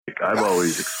I've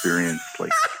always experienced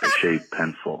like a shaved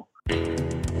pencil.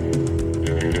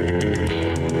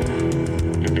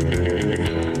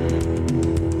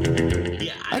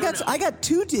 Yeah, I got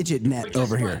 2-digit net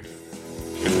over here.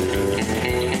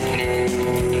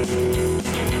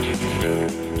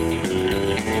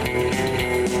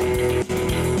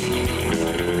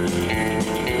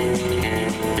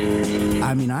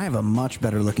 I mean, I have a much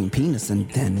better looking penis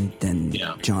than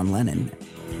John Lennon.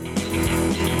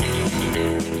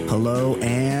 Hello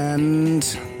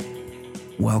and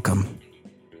welcome.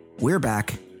 We're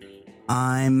back.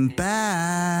 I'm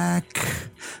back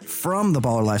from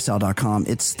theballerlifestyle.com.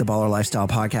 It's the Baller Lifestyle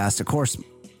Podcast. Of course,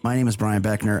 my name is Brian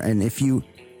Beckner, and if you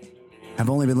have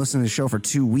only been listening to the show for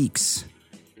 2 weeks,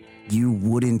 you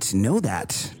wouldn't know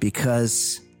that,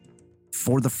 because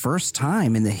for the first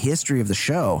time in the history of the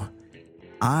show,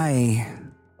 I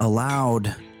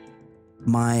allowed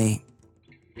my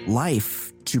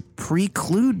life to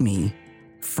preclude me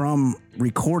from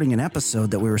recording an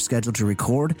episode that we were scheduled to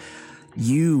record.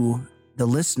 You, the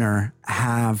listener,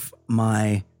 have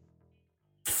my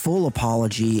full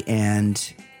apology,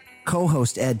 and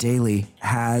co-host Ed Daly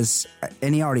has,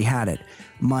 and he already had it,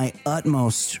 my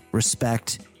utmost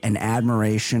respect and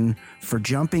admiration for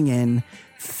jumping in,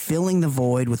 filling the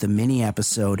void with a mini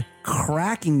episode,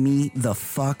 cracking me the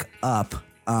fuck up.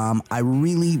 I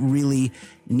really, really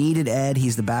needed Ed.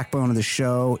 He's the backbone of the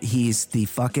show. He's the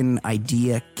fucking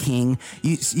idea king.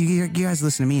 You guys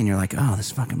listen to me and you're like, oh,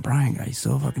 this fucking Brian guy, he's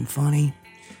so fucking funny.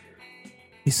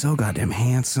 He's so goddamn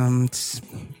handsome.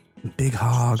 Big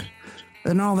hog.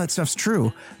 And all that stuff's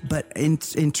true. But in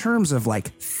terms of like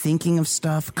thinking of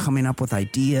stuff, coming up with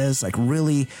ideas, like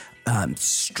really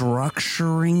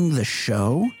structuring the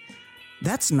show,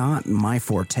 that's not my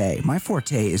forte. My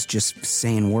forte is just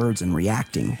saying words and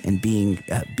reacting and being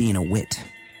a wit.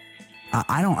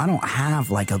 I don't have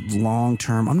like a long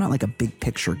term. I'm not like a big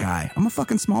picture guy. I'm a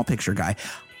fucking small picture guy.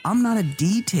 I'm not a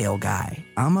detail guy.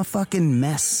 I'm a fucking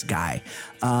mess guy.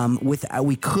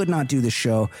 We could not do the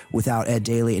show without Ed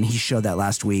Daly, and he showed that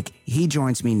last week. He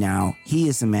joins me now. He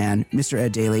is the man, Mr.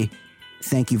 Ed Daly.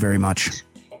 Thank you very much.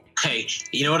 Hey,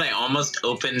 you know what? I almost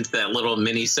opened that little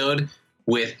mini-sode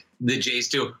with the J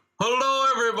Stu. Hello,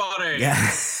 everybody. Yeah.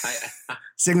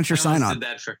 Signature sign on. Did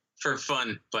that for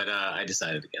fun, but I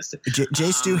decided against it.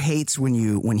 J Stu hates when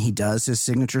he does his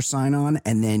signature sign on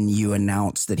and then you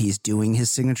announce that he's doing his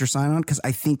signature sign on, because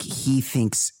I think he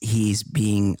thinks he's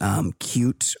being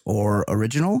cute or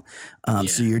original.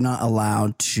 So you're not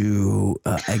allowed to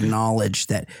acknowledge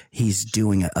that he's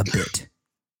doing a bit.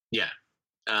 Yeah.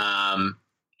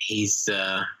 He's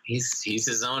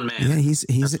his own man. Yeah, he's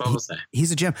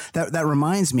he's a gem. That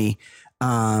reminds me,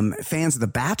 fans of the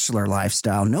Bachelor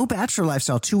lifestyle, no Bachelor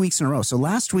lifestyle 2 weeks in a row. So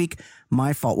last week,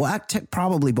 my fault. Well,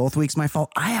 probably both weeks, my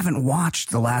fault. I haven't watched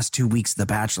the last 2 weeks of the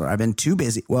Bachelor. I've been too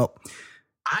busy. Well,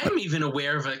 I'm even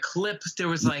aware of a clip. There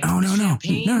was like no.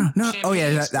 Oh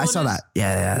yeah, I saw that.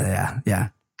 Yeah.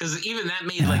 Because even that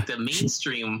made like the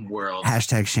mainstream world.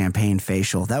 Hashtag champagne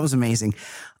facial. That was amazing.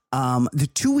 The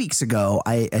 2 weeks ago,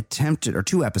 or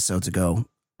 2 episodes ago,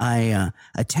 I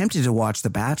attempted to watch The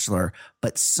Bachelor,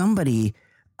 but somebody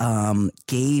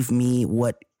gave me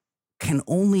what can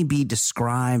only be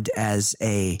described as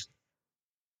a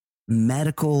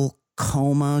medical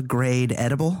coma grade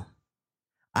edible.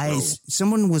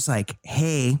 Someone was like,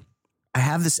 "Hey, I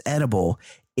have this edible.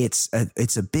 It's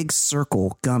a big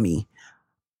circle gummy.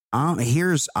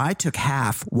 I took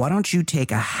half. Why don't you take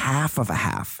a half of a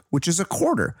half, which is a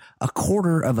quarter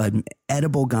of an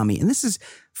edible gummy?" And this is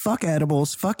fuck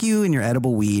edibles. Fuck you and your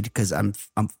edible weed, because I'm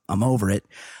over it.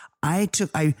 I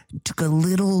took a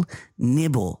little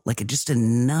nibble, like just a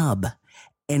nub,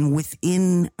 and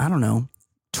within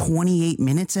 28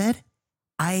 minutes, Ed,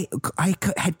 I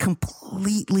had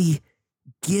completely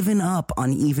given up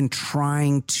on even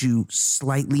trying to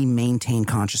slightly maintain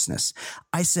consciousness.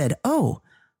 I said, "Oh,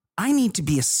 I need to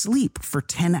be asleep for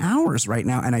 10 hours right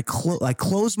now." And I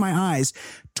closed my eyes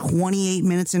 28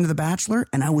 minutes into The Bachelor,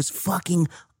 and I was fucking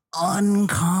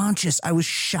unconscious. I was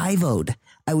shivoed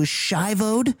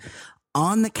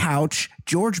on the couch.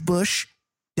 George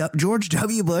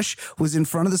W. Bush was in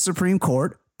front of the Supreme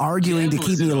Court arguing to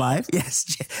keep me alive.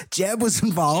 Yes, Jeb was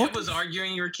involved. Jeb was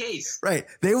arguing your case. Right.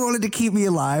 They wanted to keep me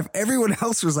alive. Everyone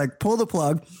else was like, pull the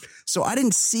plug. So I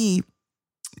didn't see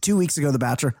 2 weeks ago The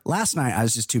Bachelor. Last night I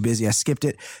was just too busy. I skipped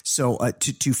it. So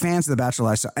to fans of The Bachelor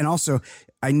lifestyle, and also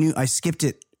I knew I skipped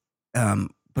it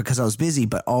because I was busy,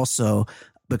 but also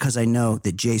because I know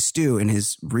that Jay Stu in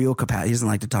his real capacity, he doesn't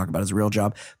like to talk about his real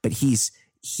job, but he's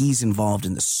he's involved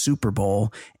in the Super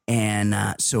Bowl. And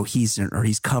so he's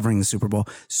covering the Super Bowl.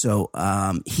 So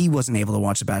he wasn't able to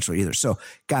watch The Bachelor either. So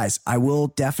guys, I will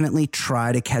definitely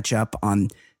try to catch up on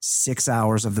 6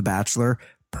 hours of The Bachelor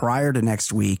prior to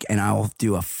next week. And I'll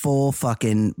do a full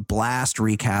fucking blast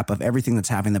recap of everything that's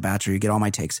happening in The Bachelor. You get all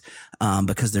my takes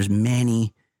because there's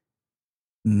many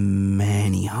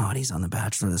hotties on The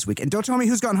Bachelor this week. And don't tell me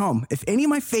who's gone home. If any of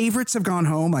my favorites have gone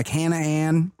home, like Hannah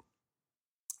Ann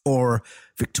or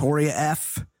Victoria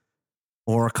F,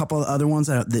 or a couple of other ones,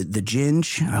 the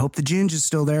Ginge. I hope the Ginge is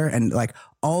still there, and like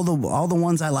all the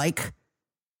ones I like.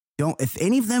 If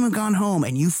any of them have gone home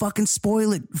and you fucking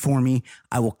spoil it for me,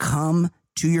 I will come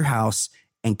to your house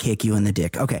and kick you in the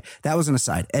dick. Okay, that was an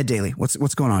aside. Ed Daly,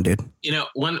 what's going on, dude? You know,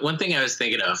 one thing I was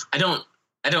thinking of. I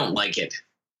don't like it,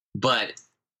 but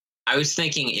I was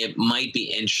thinking it might be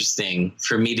interesting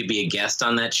for me to be a guest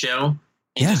on that show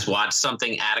and just watch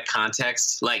something out of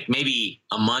context, like maybe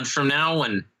a month from now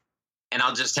and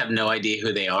I'll just have no idea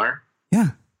who they are.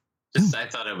 Yeah. I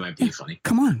thought it might be funny.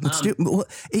 Come on, let's do it. Well,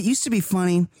 it used to be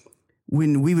funny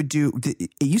when we would do, it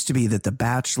used to be that the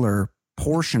Bachelor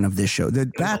portion of this show,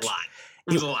 It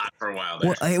was a lot for a while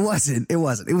there. Well, it wasn't. It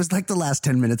was like the last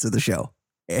 10 minutes of the show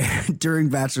during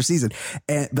Bachelor season.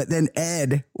 But then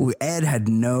Ed had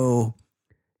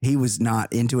he was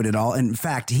not into it at all. In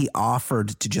fact, he offered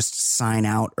to just sign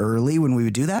out early when we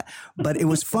would do that. But it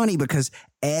was funny because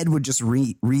Ed would just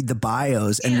read the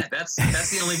bios. And yeah, that's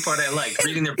the only part I like,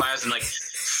 reading their bios and like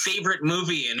favorite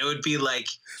movie. And it would be like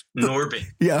Norbit.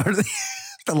 Yeah.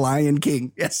 The Lion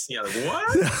King. Yes. Yeah. Like,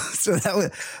 what? So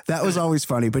that was always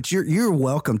funny, but you're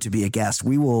welcome to be a guest.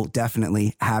 We will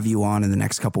definitely have you on in the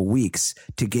next couple weeks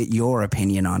to get your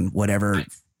opinion on whatever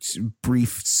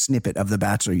brief snippet of The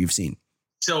Bachelor you've seen.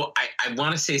 So I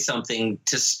want to say something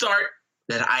to start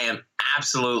that I am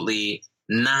absolutely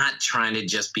not trying to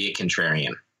just be a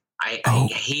contrarian. I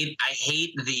hate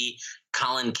the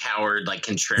Colin Cowherd like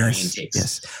contrarian takes.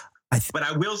 Yes. But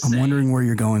I will say, I'm wondering where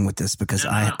you're going with this because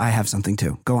I have something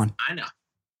too. Go on. I know.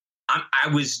 I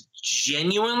was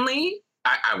genuinely,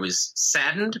 I was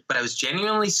saddened, but I was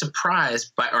genuinely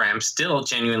surprised I'm still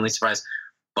genuinely surprised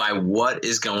by what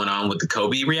is going on with the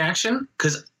Kobe reaction.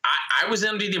 Because I was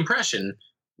under the impression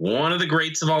one of the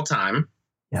greats of all time.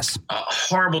 Yes. A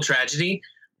horrible tragedy,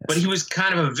 but he was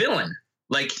kind of a villain.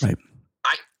 Like, right.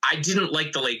 I didn't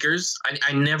like the Lakers.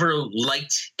 I never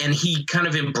liked, and he kind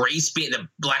of embraced being the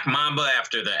Black Mamba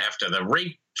after the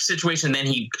rape situation. Then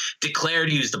he declared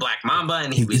he was the Black Mamba,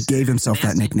 and he gave himself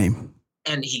that nickname.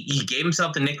 And he gave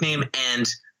himself the nickname, and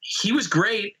he was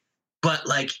great. But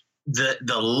like the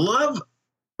love,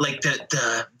 like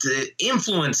the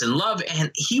influence and love, and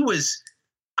he was.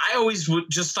 I always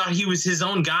just thought he was his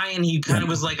own guy, and he kind of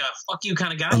was like a fuck you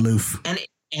kind of guy. Aloof. And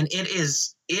it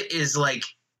is like,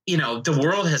 you know, the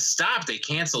world has stopped. They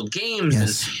canceled games,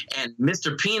 and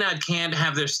Mr. Peanut can't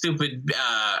have their stupid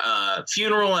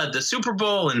funeral at the Super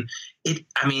Bowl. And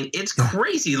it's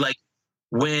crazy. Like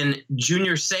when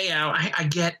Junior Seau, I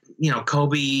get, you know,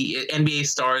 Kobe, NBA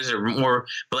stars are more,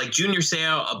 but like Junior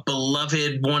Seau, a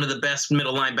beloved, one of the best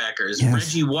middle linebackers,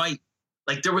 Reggie White.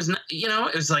 Like there was, you know,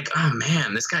 it was like, oh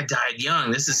man, this guy died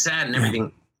young. This is sad and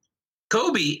everything.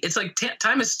 Kobe, it's like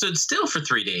time has stood still for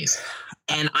 3 days.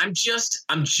 And I'm just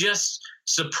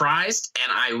surprised,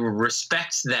 and I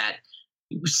respect that,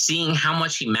 seeing how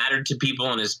much he mattered to people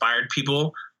and inspired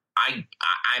people.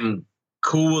 I'm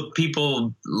cool with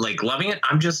people like loving it.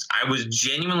 I was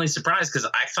genuinely surprised because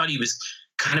I thought he was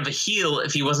kind of a heel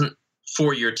if he wasn't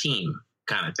for your team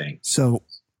kind of thing. So,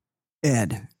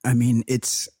 Ed, I mean,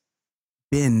 it's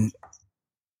been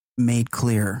made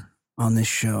clear on this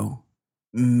show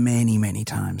many, many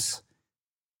times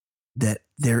that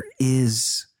there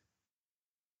is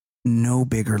no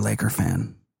bigger Laker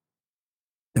fan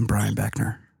than Brian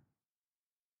Beckner,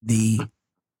 the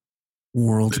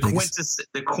world's biggest,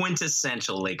 the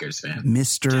quintessential Lakers fan,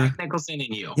 Mr. Jack Nicholson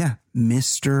and you. Yeah,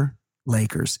 Mr.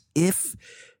 Lakers. If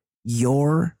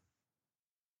your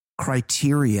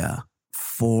criteria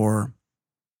for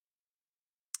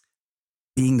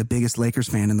being the biggest Lakers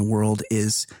fan in the world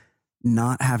is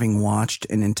not having watched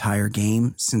an entire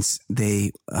game since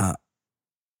they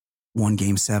won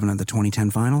Game 7 of the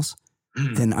 2010 finals,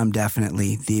 then I'm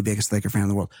definitely the biggest Laker fan in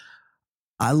the world.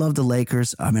 I love the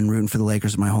Lakers. I've been rooting for the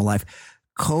Lakers my whole life.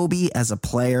 Kobe as a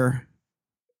player,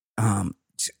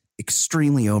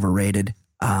 extremely overrated.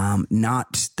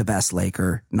 Not the best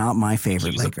Laker, not my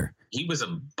favorite Laker. He was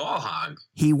a ball hog.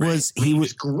 He was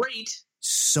great.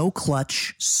 So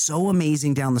clutch, so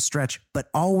amazing down the stretch, but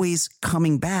always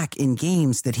coming back in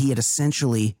games that he had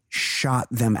essentially shot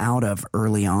them out of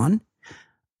early on.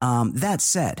 That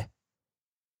said,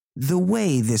 the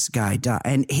way this guy died,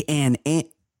 and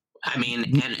I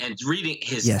mean, and reading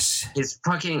his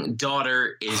fucking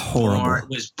daughter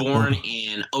was born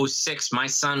in 06. My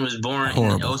son was born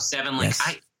in 07.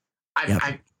 Like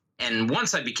and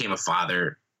once I became a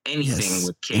father, anything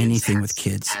with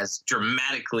kids has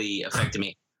dramatically affected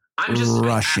me. I'm just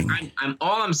rushing.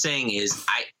 All I'm saying is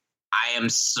I am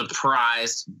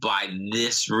surprised by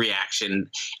this reaction,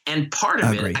 and part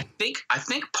of it, I think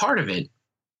part of it,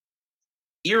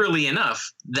 eerily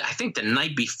enough, I think the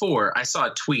night before I saw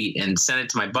a tweet and sent it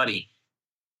to my buddy.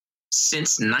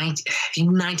 Since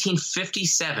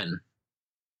 1957,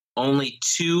 only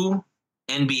 2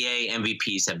 NBA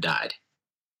MVPs have died.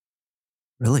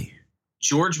 Really?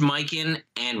 George Mikan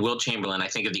and Wilt Chamberlain, I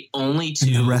think, are the only 2.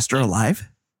 And the rest are alive?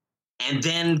 And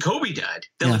then Kobe died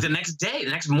the next day,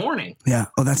 the next morning. Yeah.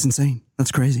 Oh, that's insane.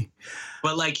 That's crazy.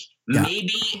 But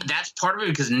maybe that's part of it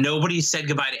because nobody said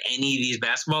goodbye to any of these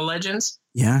basketball legends.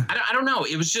 Yeah. I don't know.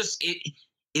 It was just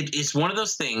it's one of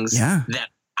those things that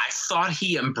I thought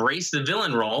he embraced the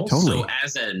villain role. Totally. So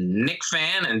as a Knick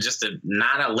fan and just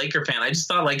not a Laker fan, I just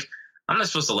thought I'm not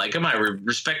supposed to like him. I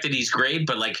respected he's great,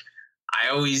 but I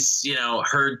always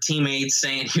heard teammates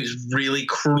saying he was really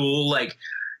cruel.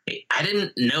 I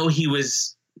didn't know he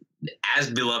was as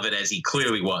beloved as he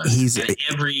clearly was. And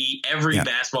every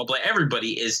basketball player,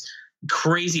 everybody is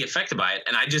crazy affected by it.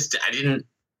 And I didn't.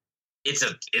 It's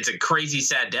a crazy,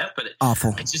 sad death, but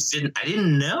awful. I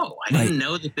didn't know. I didn't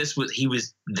know that he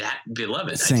was that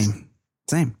beloved. Same.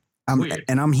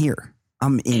 I'm here.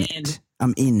 I'm in it.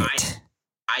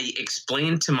 I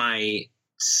explained to my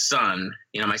son.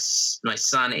 My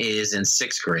son is in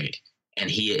 6th grade, and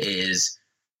he's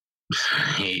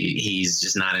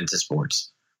just not into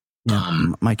sports.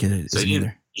 Yeah, my kid isn't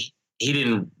either. He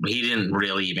didn't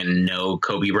really even know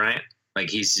Kobe Bryant.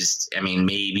 He's just,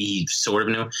 maybe he sort of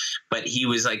knew, but he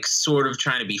was sort of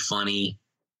trying to be funny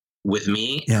with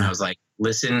me. Yeah. And I was like,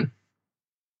 listen,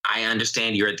 I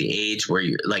understand you're at the age where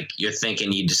you're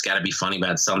thinking you just got to be funny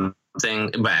about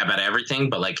something, about everything.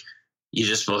 But you're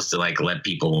just supposed to let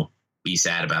people be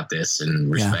sad about this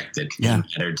and respect it and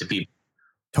matter to people.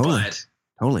 Totally. But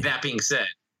totally. That being said,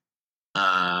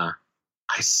 I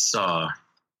saw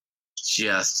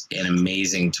just an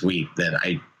amazing tweet that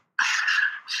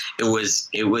it was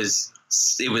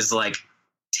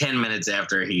 10 minutes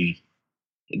after the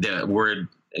word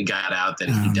got out that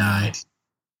he died.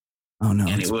 Oh no.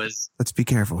 And let's be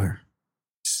careful here.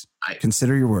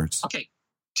 Consider your words. Okay.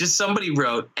 Just somebody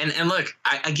wrote, and look,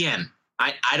 I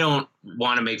don't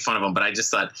want to make fun of him, but I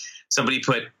just thought somebody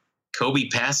put Kobe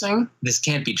passing. This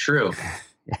can't be true.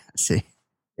 Yeah. See.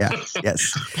 Yeah.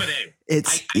 Yes. But anyway,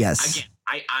 yes.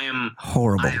 I am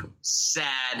horrible. I am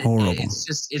sad. Horrible.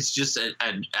 It's just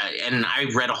and I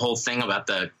read a whole thing about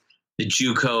the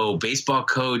JUCO baseball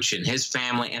coach and his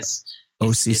family. It's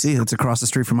OCC. That's across the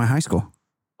street from my high school.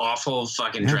 Awful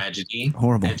fucking tragedy.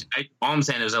 Horrible. All I'm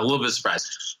saying is a little bit surprised.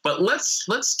 But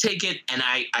let's take it. And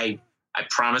I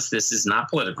promise this is not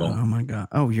political. Oh my God.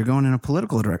 Oh, you're going in a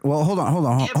political direction. Well, hold on.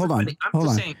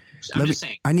 I'm just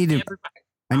saying. I need to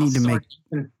make.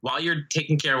 While you're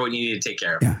taking care of what you need to take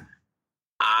care of. Yeah.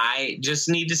 I just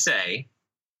need to say,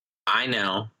 I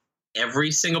know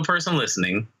every single person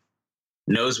listening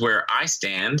knows where I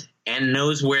stand and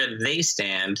knows where they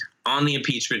stand on the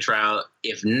impeachment trial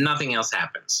if nothing else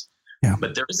happens. Yeah.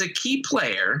 But there is a key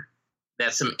player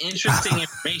that some interesting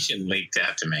information leaked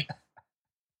out to me.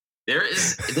 There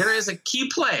is a key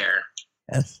player.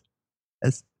 Yes.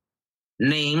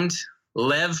 Named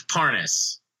Lev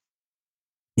Parnas.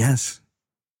 Yes.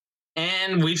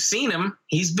 And we've seen him.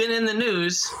 He's been in the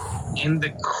news. And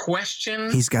the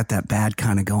question... He's got that bad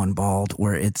kind of going bald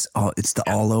where it's the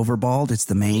all over bald. It's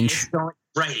the mange.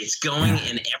 It's going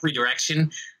in every direction.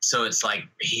 So it's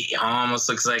he almost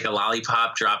looks like a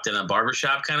lollipop dropped in a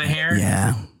barbershop kind of hair.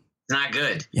 Yeah. It's not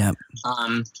good. Yep.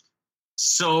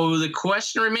 So the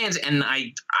question remains, and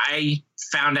I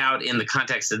found out in the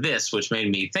context of this, which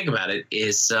made me think about it,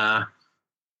 is how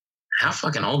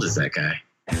fucking old is that guy?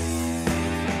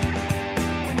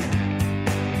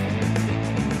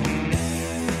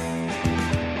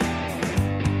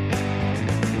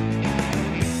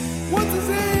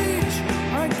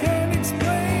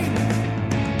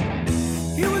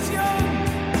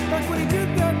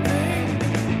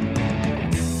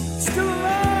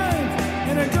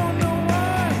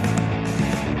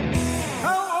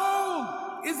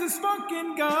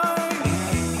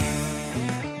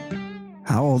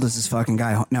 How old is this fucking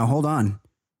guy? Now, hold on.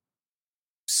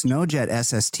 Snowjet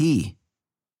SST.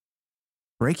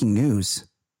 Breaking news.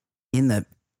 In the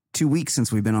 2 weeks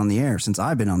since I've been on the air,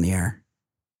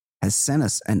 has sent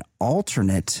us an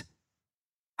alternate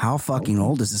How fucking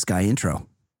old is this guy intro?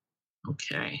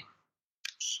 Okay.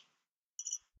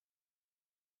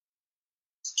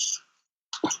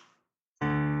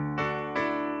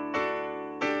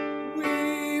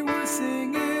 We were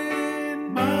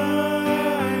singing,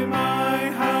 my,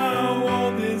 how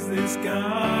old is this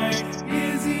guy?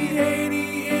 Is he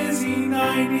 80? Is he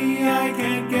 90? I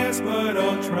can't guess, but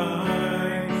I'll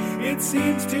try. It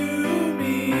seems to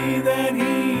me that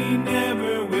he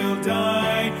never will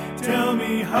die. Tell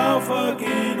me, how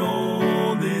fucking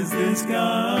old is this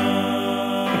guy?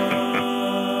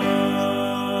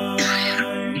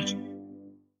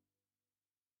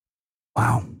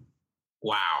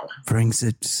 Wow. Brings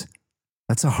it.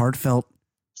 That's a heartfelt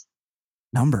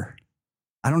number.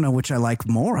 I don't know which I like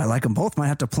more. I like them both. Might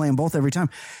have to play them both every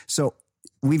time. So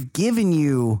we've given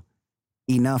you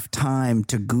enough time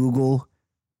to Google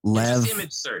Just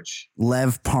image search.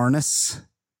 Lev Parnas.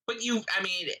 But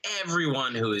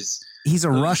everyone he's a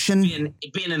Russian.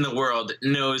 Been in the world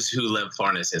knows who Lev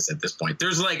Parnas is at this point.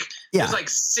 There's like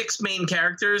 6 main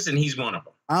characters, and he's one of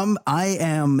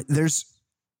them. There's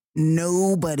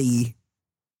nobody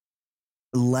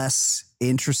less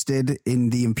interested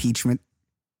in the impeachment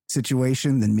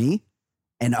situation than me.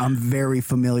 And I'm very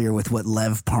familiar with what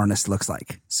Lev Parnas looks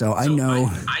like. So I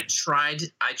know. I tried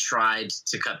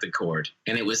to cut the cord,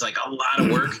 and it was like a lot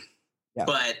of work,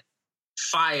 but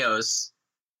Fios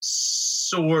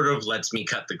sort of lets me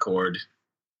cut the cord.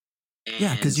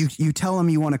 And because you tell them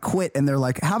you want to quit, and they're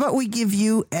like, "How about we give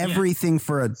you everything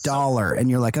for $1?" And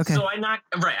you're like, "Okay." So I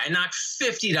knocked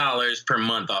 $50 per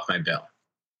month off my bill.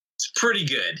 It's pretty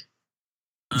good.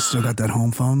 You still got that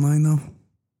home phone line though.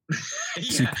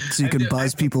 So you can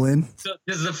buzz people in. So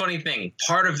this is the funny thing.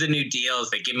 Part of the new deal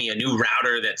is they give me a new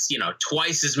router that's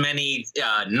twice as many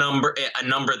a number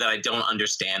that I don't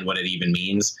understand what it even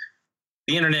means.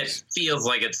 The internet feels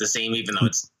like it's the same, even though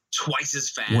it's twice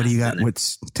as fast. What do you got?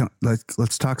 Let's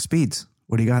talk speeds.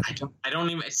 What do you got? I don't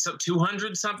even. So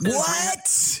 200 something. What?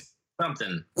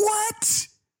 Something. What?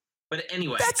 But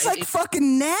anyway, that's like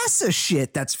fucking NASA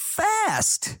shit. That's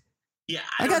fast. Yeah,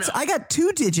 I got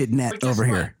 2-digit net over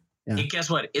here. Yeah. And guess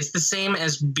what? It's the same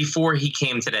as before he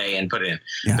came today and put it in.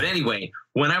 Yeah. But anyway,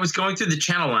 when I was going through the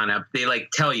channel lineup, they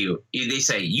tell you, they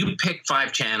say you pick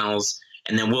 5 channels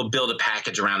and then we'll build a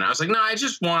package around it. I was like, no, I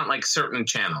just want certain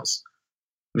channels.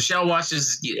 Michelle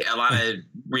watches a lot of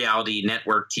reality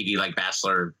network TV, like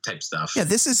Bachelor type stuff. Yeah,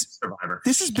 this is Survivor.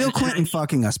 This is Bill Clinton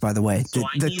fucking us, by the way.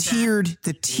 The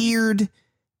tiered,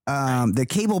 the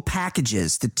cable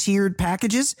packages, the tiered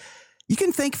packages. You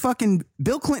can thank fucking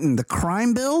Bill Clinton, the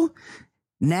crime bill,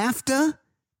 NAFTA,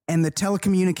 and the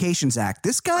Telecommunications Act.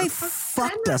 This guy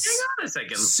fucked us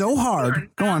so hard.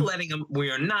 We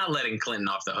are not letting Clinton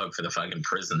off the hook for the fucking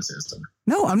prison system.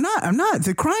 No, I'm not.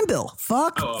 The crime bill.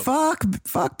 Fuck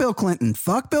Bill Clinton.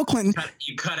 Fuck Bill Clinton.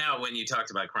 You cut out when you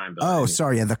talked about crime bill. Oh,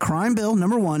 sorry. Yeah, the crime bill,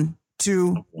 number 1.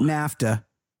 2, NAFTA.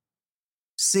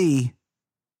 C,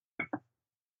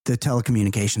 the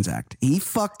Telecommunications Act. He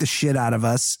fucked the shit out of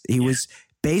us. He was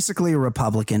basically a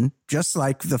Republican, just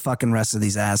like the fucking rest of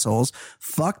these assholes.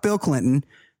 Fuck Bill Clinton.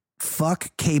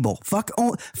 Fuck cable.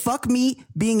 Fuck me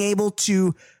being able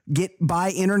to buy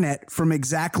internet from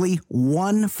exactly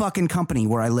one fucking company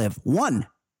where I live. One.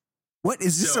 What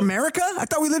is this, America? I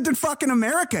thought we lived in fucking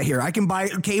America here. I can buy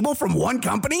cable from one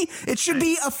company. It should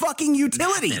be a fucking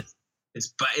utility.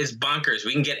 It's bonkers.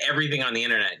 We can get everything on the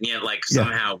internet, and yet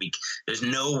somehow there's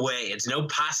no way, it's no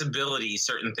possibility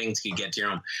certain things could get to your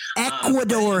home.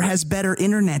 Ecuador has better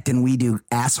internet than we do,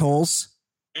 assholes.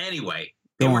 Anyway,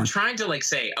 they were trying to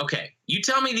say, okay, you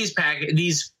tell me these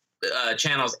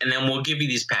channels, and then we'll give you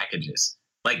these packages.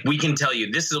 We can tell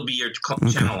you this will be your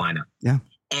channel lineup. Yeah.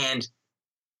 And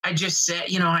I just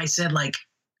said, I said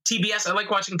TBS. I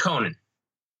like watching Conan.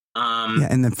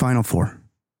 And then Final Four.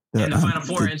 And the Final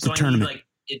Four, and so I need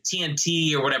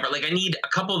TNT or whatever. I need a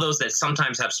couple of those that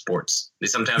sometimes have sports. They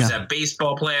sometimes have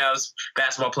baseball playoffs,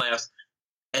 basketball playoffs,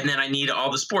 and then I need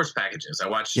all the sports packages. I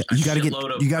watch. You got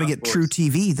to get True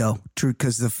TV though, True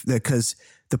because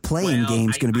the playing game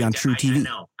is going to be on True TV.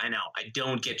 I know. I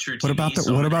don't get True TV.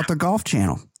 What about the Golf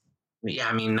Channel?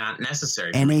 Yeah, not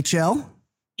necessary. NHL.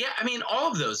 Yeah,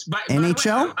 all of those.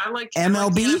 NHL, I like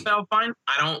MLB. NFL fine.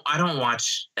 I don't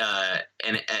watch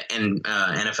an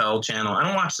NFL channel. I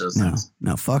don't watch those things.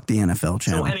 No, fuck the NFL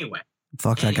channel. So anyway,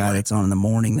 fuck that guy that's on in the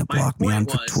morning that blocked me on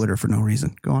Twitter for no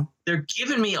reason. Go on. They're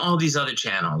giving me all these other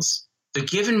channels. They're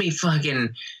giving me fucking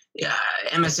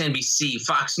MSNBC,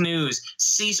 Fox News,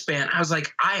 C-SPAN. I was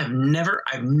like, I've never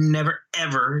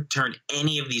ever turned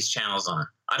any of these channels on.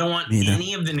 I don't want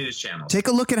any of the news channels. Take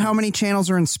a look at how many channels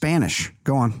are in Spanish.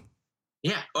 Go on.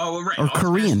 Yeah. Oh, right. Or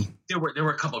Korean. There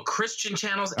were a couple of Christian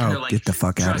channels, and Oh, they're like, get the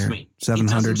fuck out of trust here. me, 700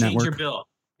 it doesn't change network. your bill.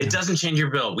 It doesn't change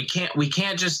your bill. We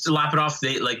can't just lop it off.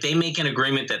 They make an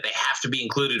agreement that they have to be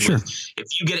included Sure. with.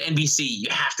 If you get NBC, you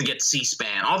have to get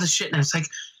C-SPAN. All this shit, and it's like,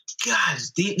 God,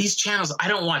 these channels I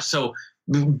don't watch. So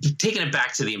taking it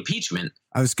back to the impeachment.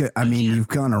 I mean, you've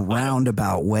gone a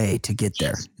roundabout way to get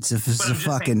there. It's a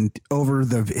fucking over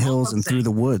the hills and through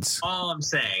the woods. All I'm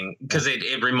saying, because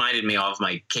it reminded me of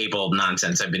my cable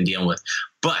nonsense I've been dealing with.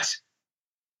 But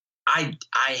I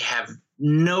have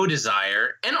no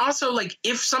desire. And also, like,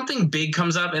 if something big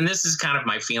comes up, and this is kind of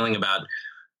my feeling about,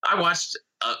 I watched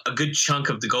a good chunk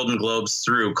of the Golden Globes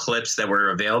through clips that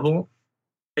were available.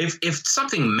 If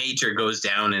something major goes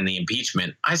down in the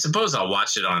impeachment, I suppose I'll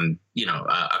watch it on,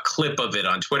 a clip of it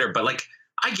on Twitter. But like,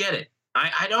 I get it.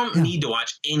 I don't need to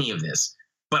watch any of this.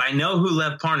 But I know who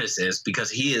Lev Parnas is because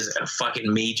he is a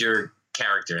fucking major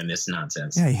character in this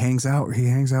nonsense. Yeah, he hangs out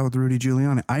with Rudy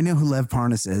Giuliani. I know who Lev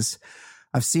Parnas is.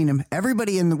 I've seen him.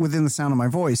 Everybody within the sound of my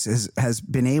voice has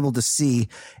been able to see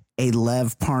a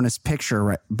Lev Parnas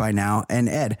picture by now. And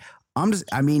Ed,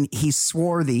 he's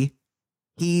swarthy.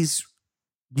 He's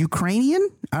Ukrainian?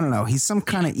 I don't know. He's some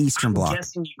kind of Eastern Bloc. I'm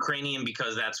guessing Ukrainian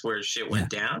because that's where shit went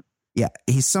down. Yeah,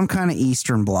 he's some kind of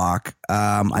Eastern Bloc.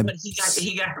 But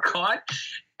he got caught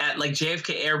at like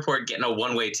JFK Airport getting a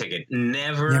one-way ticket.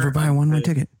 Never buy a one-way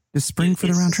ticket. Just spring for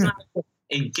the round trip.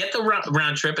 And get the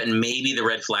round trip, and maybe the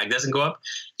red flag doesn't go up.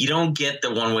 You don't get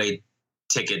the one-way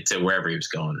ticket to wherever he was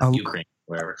going, Ukraine,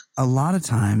 wherever. A lot of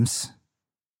times,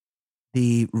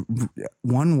 the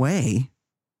one-way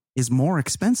is more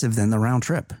expensive than the round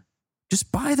trip. Just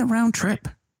buy the round trip.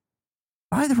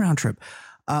 Buy the round trip.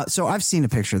 So I've seen a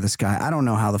picture of this guy. I don't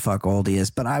know how the fuck old he is,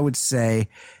 but I would say,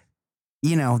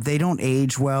 they don't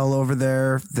age well over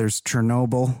there. There's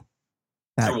Chernobyl.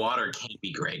 Their water can't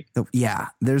be great.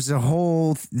 There's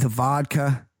the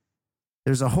vodka.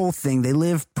 There's a whole thing. They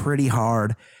live pretty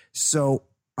hard. So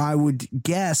I would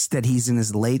guess that he's in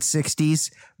his late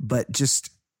 60s, but just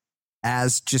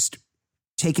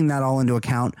taking that all into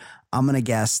account, I'm going to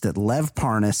guess that Lev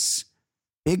Parnas,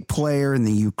 big player in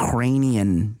the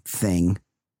Ukrainian thing,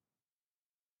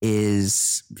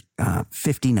 is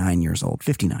 59 years old.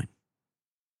 59.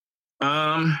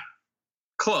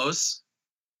 Close.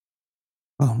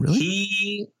 Oh,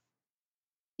 really?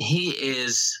 He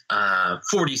is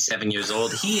 47 years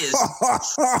old. He is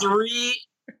 3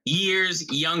 years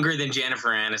younger than Jennifer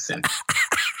Aniston.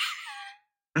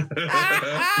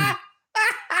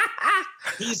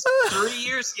 He's 3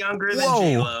 years younger than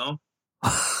J-Lo.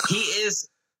 He is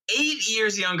 8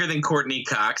 years younger than Courtney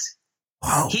Cox.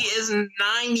 Whoa. He is 9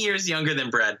 years younger than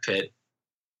Brad Pitt.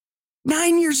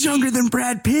 9 years younger than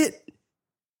Brad Pitt?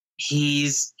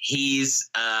 He's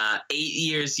 8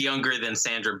 years younger than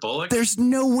Sandra Bullock. There's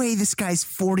no way this guy's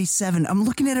 47. I'm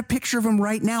looking at a picture of him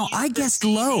right now. I guessed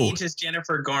low. Same age as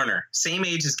Jennifer Garner. Same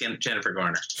age as Jennifer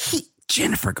Garner.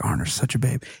 Jennifer Garner's such a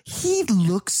babe. He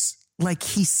looks like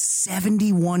he's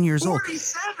 71 years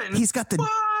 47? Old. He's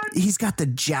got the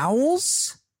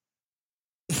jowls.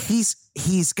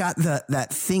 He's got that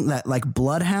thing, that like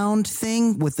bloodhound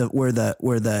thing with where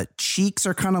the cheeks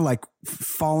are kind of like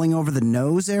falling over the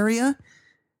nose area.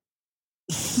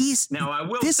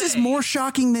 This is more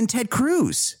shocking than Ted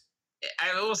Cruz.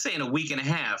 I will say in a week and a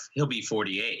half, he'll be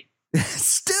 48.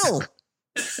 Still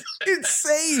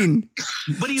insane.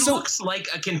 But he looks like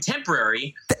a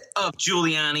contemporary of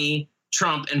Giuliani,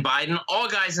 Trump, and Biden, all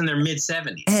guys in their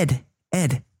mid-70s.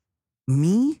 Ed,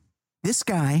 this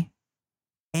guy,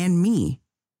 and me,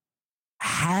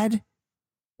 had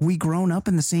we grown up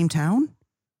in the same town,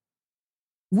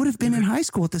 would have been in high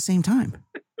school at the same time.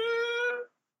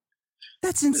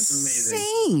 That's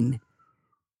insane.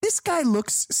 This guy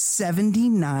looks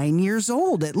 79 years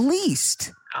old at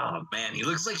least. Oh, man, he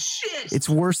looks like shit. It's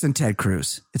worse than Ted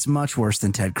Cruz. It's much worse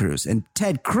than Ted Cruz. And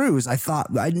Ted Cruz, I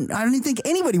don't think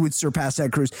anybody would surpass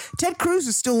Ted Cruz. Ted Cruz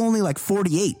is still only like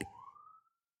 48.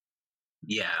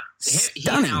 Yeah. He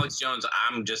and Alex Jones,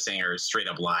 I'm just saying, are straight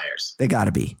up liars. They got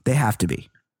to be. They have to be.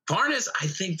 Parnas, I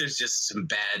think there's just some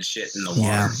bad shit in the water.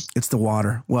 Yeah, it's the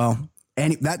water. Well,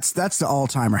 that's the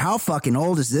all-timer. How fucking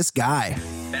old is this guy?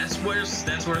 That's worse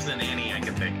than any I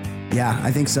can think. Yeah,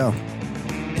 I think so.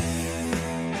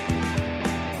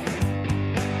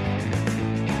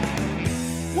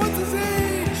 What's his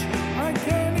age? I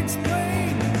can't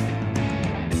explain.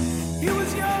 He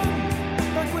was young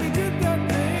back when he did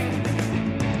that thing.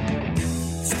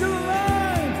 Still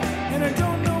alive, and I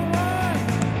don't know why.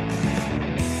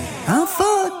 How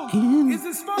fucking Is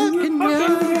this fucking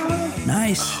young?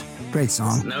 nice. Great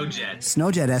song.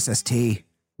 Snowjet SST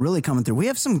really coming through. We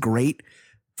have some great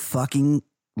fucking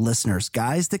listeners,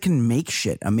 guys that can make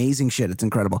shit, amazing shit. It's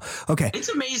incredible. Okay. It's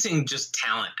amazing just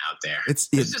talent out there. It's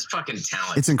just fucking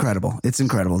talent. It's incredible. It's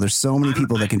incredible. There's so many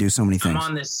people that can do so many things. I'm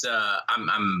on this,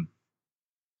 I'm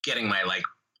getting my like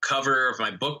cover of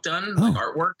my book done, like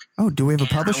artwork. Oh, do we have a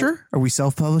publisher? Are we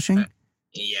self-publishing?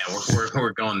 Yeah,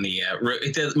 we're going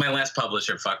my last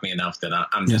publisher fucked me enough that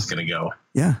I'm just going to go.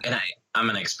 Yeah. And I'm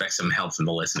going to expect some help from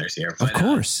the listeners here. But, of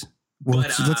course. Well,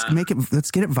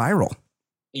 let's get it viral.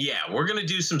 Yeah, we're going to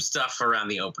do some stuff around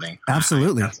the opening.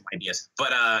 Absolutely. I got some ideas.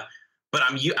 But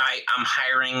I'm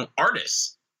hiring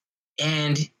artists.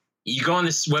 And you go on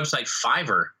this website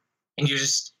Fiverr and you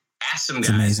just ask some guys.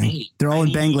 It's amazing. Hey, they're all in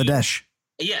Bangladesh.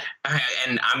 Yeah,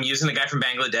 and I'm using a guy from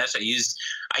Bangladesh.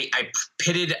 I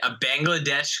pitted a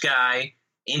Bangladesh guy,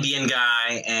 Indian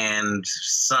guy, and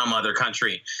some other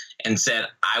country, and said,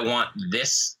 I want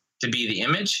this to be the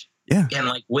image. Yeah. And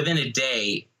like within a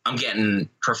day, I'm getting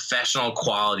professional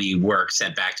quality work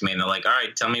sent back to me, and they're like, all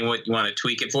right, tell me what you want to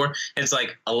tweak it for. And it's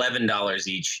like $11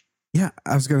 each. Yeah,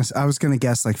 I was gonna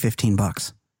guess like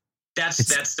 $15.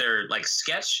 That's their like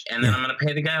sketch, and then I'm gonna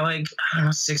pay the guy like I don't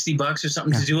know $60 or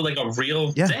something to do like a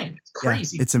real thing. It's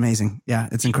crazy. Yeah, it's amazing. Yeah,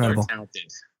 it's incredible.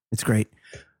 It's great.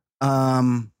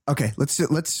 Okay,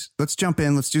 let's jump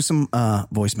in. Let's do some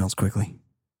voicemails quickly.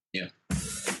 Yeah.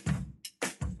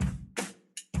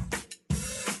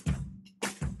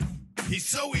 He's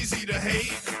so easy to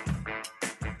hate.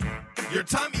 Your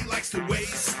time he likes to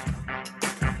waste.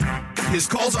 His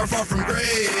calls are far from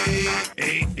great.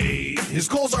 His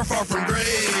calls are far from great.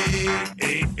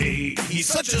 He's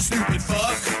such a stupid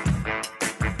fuck.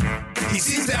 He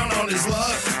seems down on his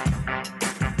luck.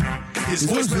 His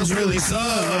voicemails really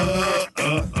suck.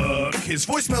 His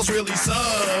voicemails really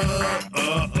suck.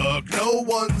 No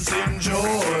one's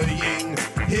enjoying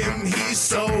him. He's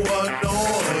so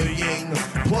annoying.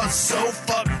 Plus so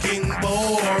fucking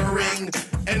boring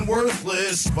and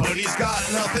worthless, but he's got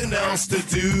nothing else to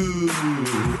do.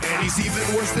 And he's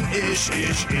even worse than ish.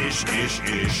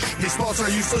 His thoughts are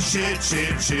useless shit.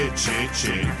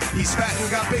 He's fat and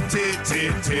got big tits.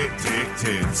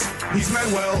 He's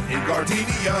Manuel in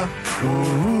Gardenia.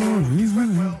 He's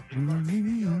Manuel in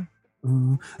Gardenia.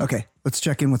 Okay, let's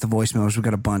check in with the voicemails. We've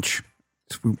got a bunch.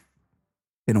 It's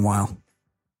been a while.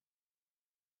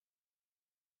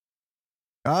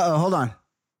 Hold on.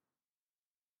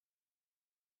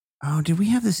 Oh, did we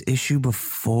have this issue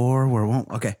before where it won't?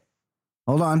 Okay.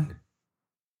 Hold on.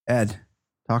 Ed,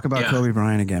 talk about Kobe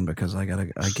Bryant again, because I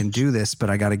can do this, but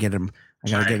I got to get him. I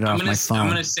got to get it off my phone. I'm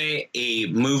going to say a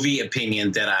movie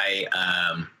opinion that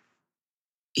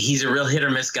he's a real hit or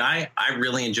miss guy. I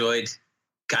really enjoyed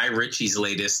Guy Ritchie's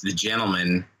latest, The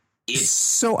Gentleman.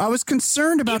 So I was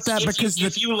concerned about that because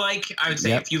if you like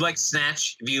Snatch,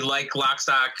 if you like Lock,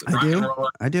 Stock, Rock and Roll,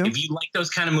 I do. If you like those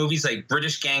kind of movies like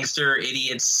British Gangster,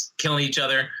 idiots killing each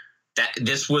other,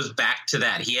 this was back to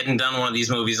that. He hadn't done one of these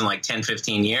movies in like 10,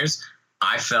 15 years.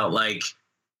 I felt like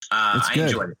I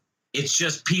enjoyed it. It's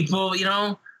just people,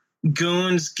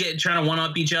 goons trying to one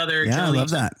up each other. Yeah, I love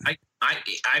that.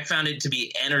 I found it to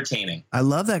be entertaining. I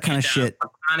love that kind of shit.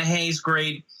 McConaughey's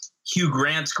great. Hugh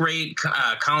Grant's great.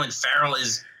 Colin Farrell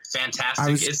is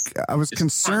fantastic. I was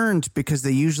concerned because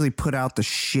they usually put out the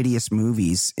shittiest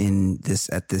movies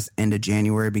at this end of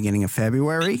January, beginning of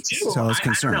February. So I was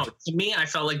concerned. I don't know. To me, I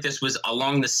felt like this was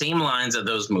along the same lines of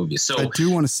those movies. So I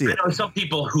do want to see it. I know some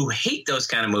people who hate those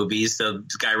kind of movies, the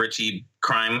Guy Ritchie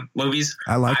crime movies.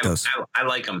 I like those. I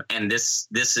like them, and this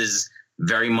is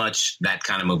very much that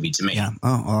kind of movie to me. Yeah.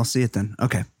 Oh, well, I'll see it then.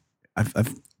 Okay.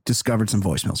 I've discovered some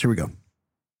voicemails. Here we go.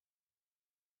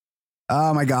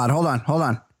 Oh my God. Hold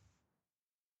on.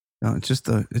 No,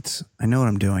 I know what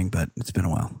I'm doing, but it's been a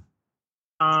while.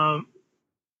 Hold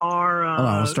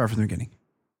on. We'll start from the beginning.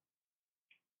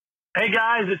 Hey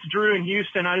guys, it's Drew in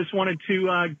Houston. I just wanted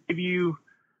to give you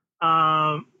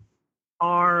our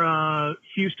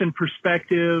Houston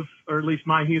perspective, or at least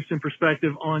my Houston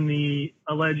perspective on the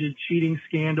alleged cheating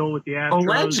scandal with the Astros.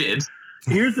 Alleged?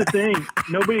 Here's the thing.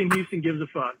 Nobody in Houston gives a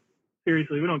fuck.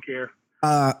 Seriously, we don't care.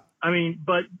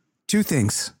 But two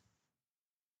things.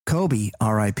 Kobe,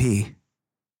 R.I.P.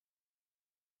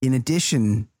 In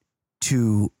addition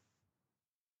to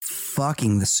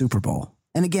fucking the Super Bowl,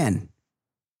 and again,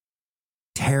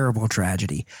 terrible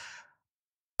tragedy.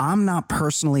 I'm not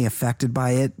personally affected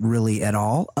by it really at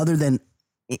all, other than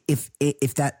if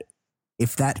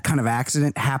that kind of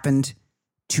accident happened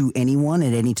to anyone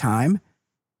at any time,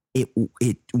 it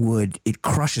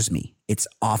crushes me. It's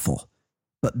awful.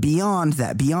 But beyond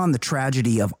that, beyond the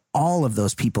tragedy of all of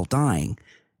those people dying,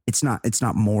 it's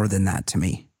not more than that to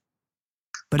me.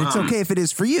 But it's okay if it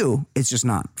is for you. It's just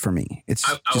not for me. It's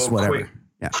just whatever.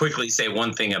 quickly say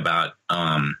one thing about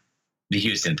the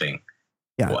Houston thing.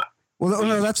 Yeah. Well,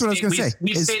 no, that's what I was going to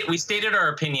say. We stated our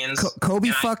opinions. Kobe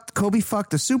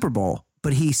fucked the Super Bowl,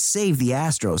 but he saved the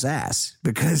Astros' ass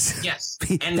because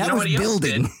and that was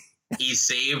building. He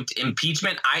saved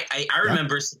impeachment. I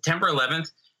remember September 11th.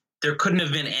 There couldn't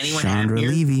have been anyone Chandra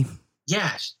happier. Levy.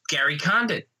 Yeah, Gary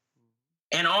Condit.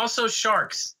 And also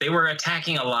sharks. They were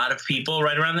attacking a lot of people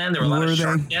right around then. There were a lot of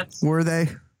shark deaths. Were they?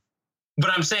 But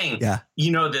I'm saying,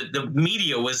 the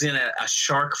media was in a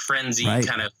shark frenzy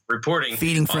kind of reporting.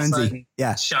 Feeding frenzy.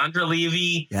 Yeah. Chandra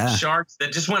Levy, sharks,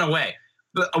 that just went away.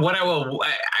 But what I will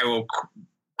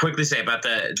quickly say about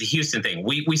the Houston thing,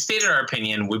 we stated our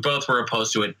opinion. We both were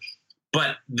opposed to it.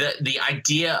 But the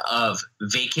idea of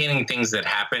vacating things that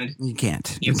happened, you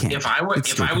can't. If I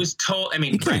was told, I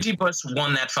mean, Reggie Bush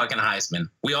won that fucking Heisman.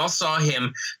 We all saw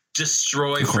him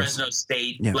destroy Fresno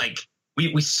State. Yeah. Like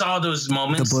we saw those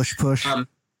moments. The Bush push.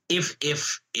 If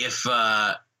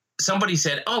somebody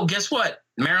said, "Oh, guess what?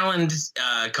 Maryland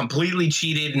completely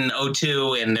cheated in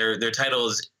 2002 and their title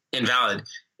is invalid,"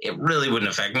 it really wouldn't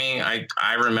affect me. I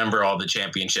remember all the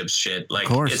championships shit. Like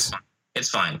it's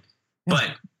fine,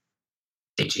 but.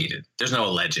 They cheated. There's no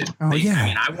alleged. Oh, yeah. I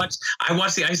mean, I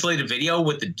watched the isolated video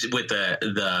with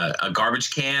the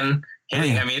garbage can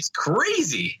hitting. I mean, it's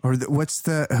crazy. Or who's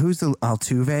the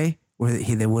Altuve? Where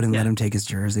they wouldn't let him take his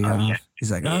jersey off. Yeah. He's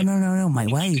like, oh no, my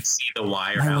wife. You can see the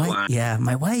wire outline.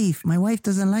 My wife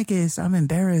doesn't like it. So I'm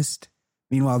embarrassed.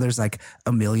 Meanwhile, there's like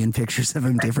a million pictures of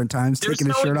him different times taking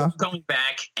his shirt off. Going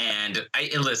back and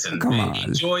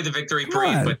enjoy the victory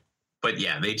parade, But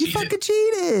yeah, they cheated. You fucking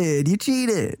cheated. You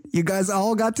cheated. You guys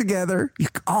all got together.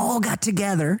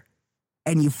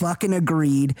 And you fucking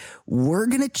agreed we're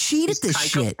gonna cheat at this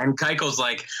shit. And Keuchel's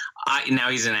like, now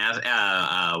he's an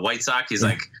White Sox. He's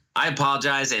like, I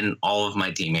apologize, and all of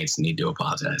my teammates need to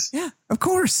apologize. Yeah, of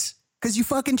course, because you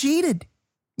fucking cheated.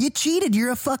 You cheated.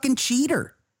 You're a fucking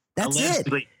cheater. That's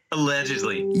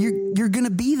Allegedly. You're going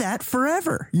to be that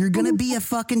forever. You're going to be a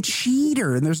fucking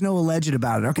cheater, and there's no alleged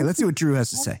about it. Okay, let's see what Drew has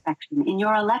to say. In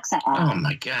your Alexa app. Oh,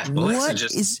 my God.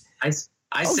 Alexa I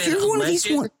said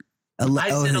alleged.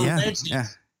 Alleged.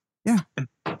 Yeah.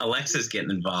 Alexa's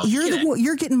getting involved.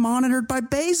 You're getting monitored by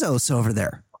Bezos over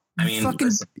there. I mean,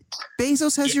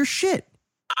 Bezos has your shit.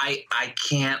 I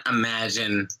can't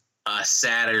imagine a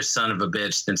sadder son of a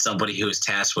bitch than somebody who is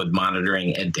tasked with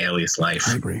monitoring Ed Daly's life.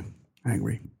 I agree.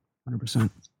 100%.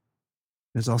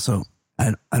 There's also,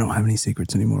 I don't have any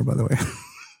secrets anymore, by the way.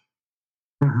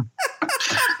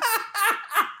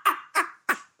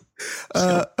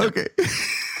 Okay.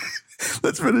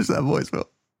 Let's finish that voicemail.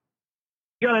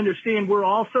 You got to understand, we're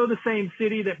also the same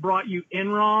city that brought you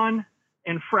Enron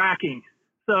and fracking.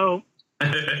 So,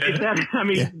 on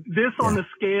the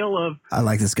scale of I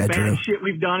like this guy, Drew. Shit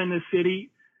we've done in this city,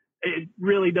 it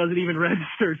really doesn't even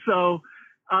register. So,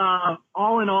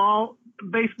 all in all,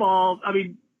 baseball, I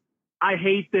mean, I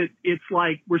hate that it's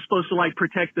like we're supposed to like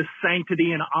protect the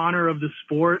sanctity and honor of the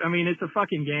sport. I mean, it's a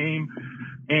fucking game,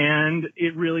 and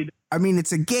it really. I mean,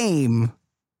 it's a game,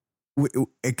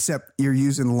 except you're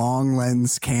using long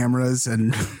lens cameras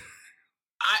and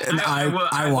I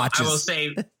watch.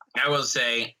 I will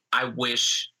say, I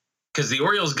wish, because the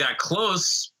Orioles got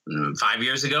close 5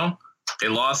 years ago. They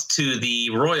lost to the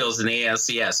Royals in the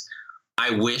ALCS.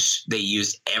 I wish they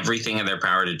used everything in their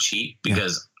power to cheat,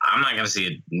 because I'm not going to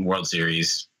see a World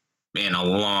Series in a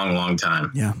long, long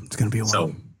time. Yeah, it's going to be a while.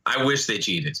 So I wish they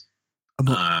cheated.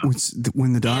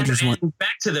 When the Dodgers went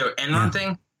back to the Enron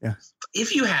thing. Yeah.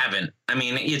 If you haven't, I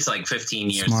mean, it's like 15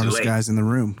 years Smartest too late. guys in the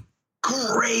room.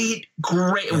 Great.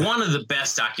 Yeah. One of the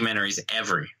best documentaries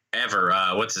ever.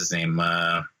 What's his name?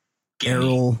 Alex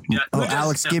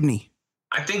Gibney.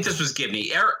 I think this was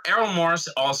Gibney. Errol Morris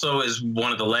also is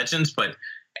one of the legends, but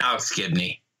Alex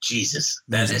Gibney, Jesus,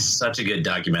 that is such a good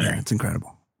documentary. Yeah, it's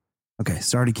incredible. Okay,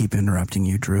 sorry to keep interrupting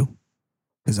you, Drew,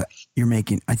 because I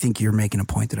think you're making a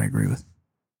point that I agree with.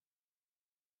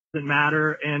 Doesn't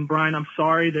matter. And Brian, I'm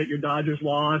sorry that your Dodgers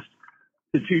lost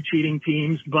to two cheating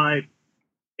teams, but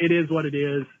it is what it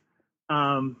is.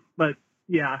 But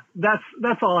yeah,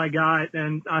 that's all I got.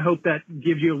 And I hope that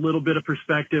gives you a little bit of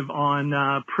perspective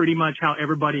on pretty much how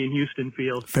everybody in Houston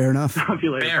feels. Fair enough. Talk to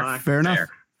you later. Bye. Fair enough.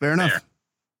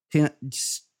 Can't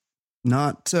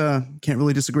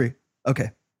really disagree.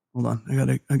 Okay, hold on.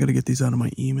 I gotta get these out of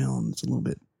my email, and it's a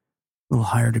little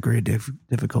higher degree of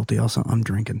difficulty. Also, I'm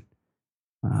drinking.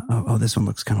 This one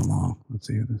looks kind of long. Let's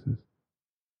see who this is.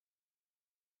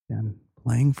 Again,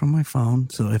 playing from my phone.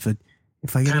 So if I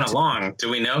get kind of long, do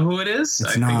we know who it is?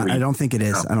 It's not. I don't think it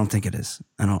is. I don't think it is.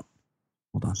 Hold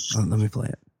on. Let me play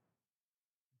it.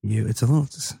 It's a little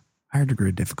higher degree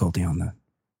of difficulty on the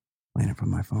playing it from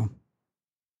my phone.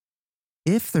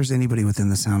 If there's anybody within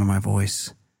the sound of my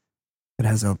voice that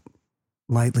has a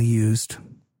lightly used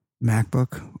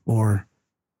MacBook or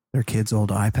their kid's old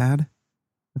iPad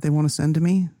that they want to send to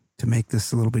me to make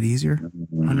this a little bit easier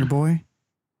on your boy,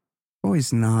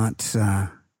 boy's not,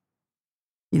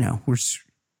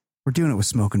 we're doing it with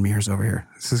smoke and mirrors over here.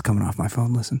 This is coming off my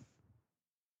phone. Listen.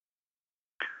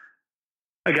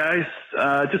 Hi, guys.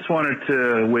 Just wanted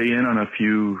to weigh in on a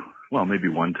few, well, maybe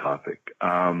one topic.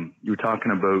 You were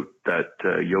talking about that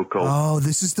Yoko. Oh,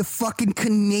 this is the fucking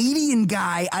Canadian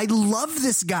guy. I love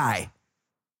this guy.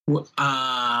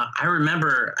 I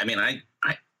remember, I mean, I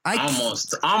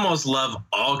almost love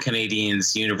all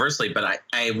Canadians universally, but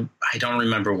I don't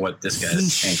remember what this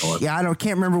guy's ankle is. Yeah,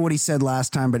 can't remember what he said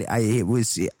last time, but I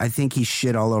think he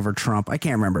shit all over Trump. I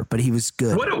can't remember, but he was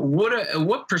good.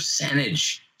 What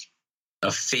percentage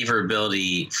of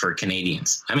favorability for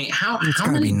Canadians? I mean, how be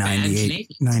many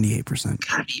 98%.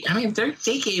 Gotta be. I mean,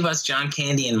 they gave us John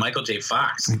Candy and Michael J.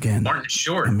 Fox. Again, Martin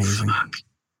Short. Amazing. Fuck.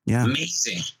 Yeah.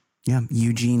 Amazing. Yeah.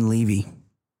 Eugene Levy.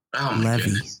 Oh, my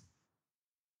goodness.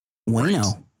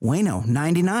 Wayno,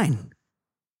 99.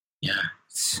 Yeah.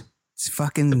 It's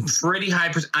fucking pretty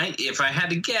high. If I had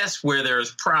to guess where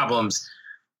there's problems,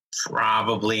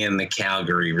 probably in the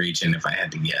Calgary region, if I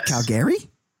had to guess. Calgary?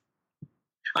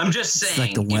 I'm just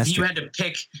saying, like if you had to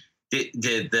pick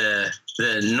the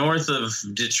north of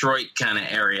Detroit kind of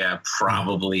area,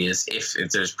 probably is if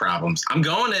there's problems. I'm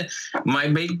going to my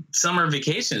big summer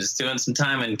vacations, doing some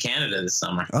time in Canada this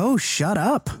summer. Oh, shut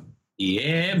up.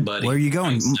 Yeah, buddy. Where are you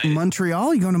going?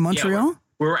 Montreal? You going to Montreal?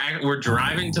 Yeah, we're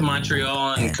driving to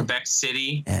Montreal and Quebec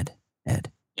City. Ed.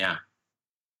 Yeah.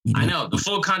 I know the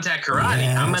full contact karate.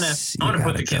 Yes, I'm gonna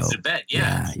put the kids to bed.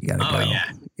 Yeah. You gotta go.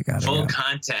 Yeah. You gotta full go.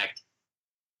 contact.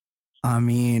 I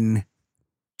mean,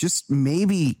 just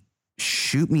maybe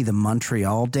shoot me the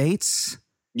Montreal dates.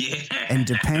 Yeah. And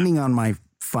depending on my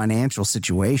financial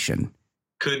situation,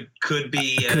 could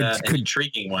be an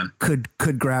intriguing one. Could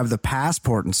grab the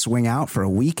passport and swing out for a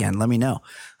weekend. Let me know.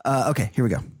 Okay, here we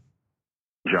go.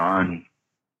 John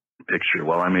picture.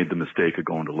 Well, I made the mistake of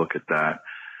going to look at that.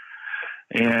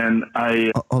 And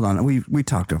hold on. We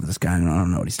talked over this guy and I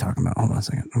don't know what he's talking about. Hold on a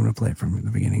second. I'm going to play it from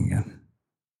the beginning again.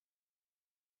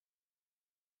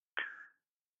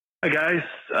 Hi, guys.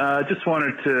 Just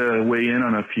wanted to weigh in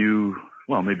on a few,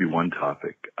 well, maybe one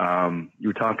topic. You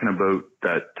were talking about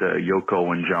that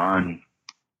Yoko and John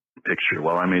picture.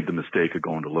 Well, I made the mistake of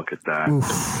going to look at that.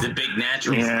 The big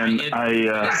naturals. And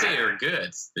I say they're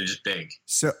good. They're just big.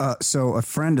 So a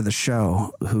friend of the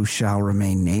show who shall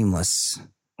remain nameless.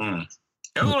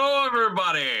 Hello,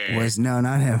 everybody.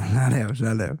 Not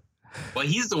him. Well,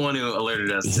 he's the one who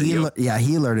alerted us. He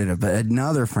alerted him, but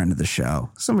another friend of the show,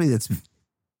 somebody that's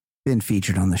been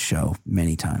featured on the show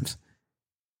many times.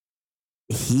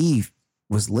 He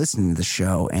was listening to the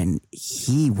show and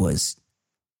he was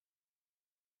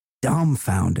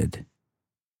dumbfounded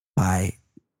by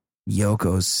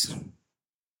Yoko's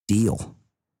deal.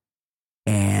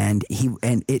 And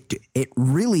it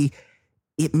really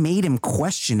made him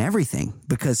question everything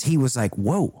because he was like,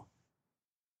 whoa,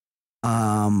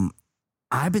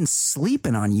 I've been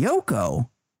sleeping on Yoko.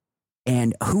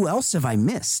 And who else have I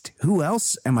missed? Who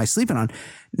else am I sleeping on?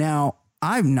 Now,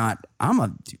 I'm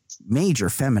a major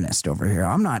feminist over here.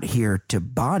 I'm not here to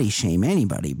body shame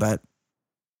anybody, but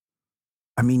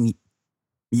I mean,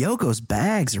 Yoko's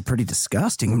bags are pretty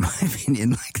disgusting in my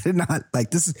opinion.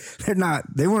 Like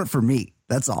they weren't for me.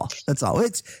 That's all.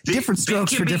 It's different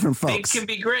strokes for different folks. Big can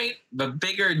be great, but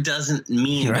bigger doesn't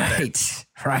mean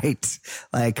right.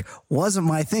 Like wasn't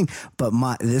my thing, but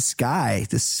this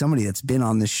somebody that's been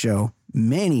on this show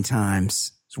many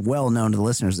times, is well known to the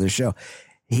listeners of the show.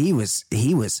 He was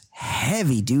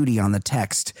heavy duty on the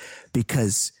text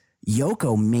because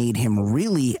Yoko made him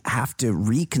really have to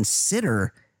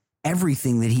reconsider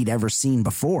everything that he'd ever seen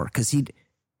before because he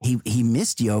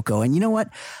missed Yoko. And you know what?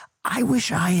 I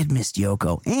wish I had missed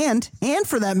Yoko and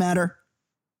for that matter,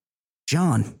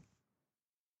 John.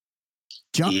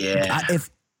 Yeah. I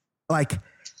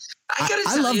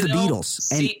love the Beatles.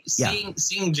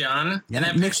 Seeing John and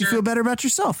that makes you feel better about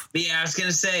yourself. Yeah, I was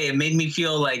gonna say it made me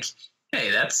feel like, hey,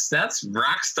 that's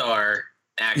rock star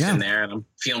action there, and I'm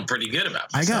feeling pretty good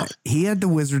about myself. He had the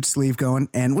wizard sleeve going,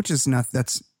 and which is not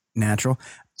that's natural.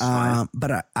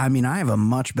 But I mean, I have a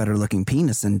much better looking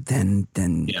penis than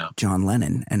John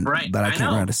Lennon, but I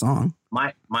can't write a song.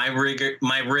 My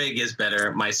rig is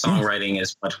better. My songwriting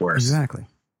is much worse. Exactly.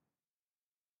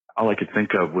 All I could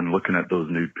think of when looking at those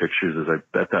nude pictures is I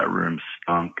bet that room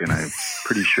stunk, and I'm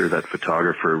pretty sure that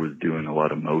photographer was doing a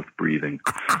lot of mouth breathing.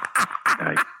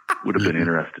 And I would have been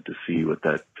interested to see what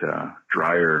that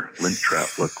dryer lint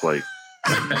trap looked like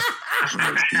when the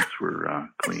sheets were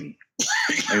clean.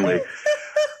 Anyway,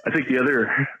 I think the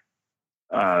other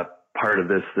part of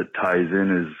this that ties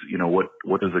in is, you know,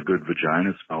 what does a good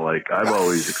vagina smell like? I've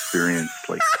always experienced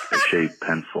like a shaved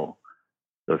pencil.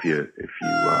 So if you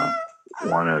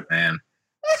want to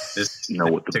know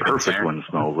what the perfect one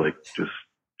smells like, just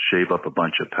shave up a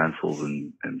bunch of pencils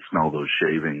and smell those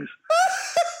shavings.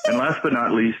 And last but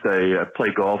not least, I play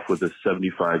golf with a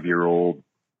 75-year-old.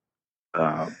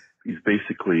 He's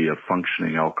basically a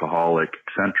functioning alcoholic,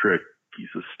 eccentric.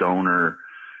 He's a stoner.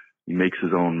 He makes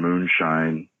his own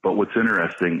moonshine. But what's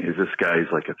interesting is this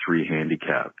guy's like a 3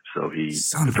 handicap. So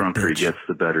the drunker he gets,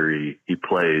 the better he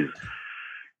plays.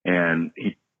 And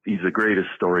he's the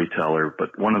greatest storyteller.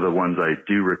 But one of the ones I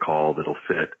do recall that'll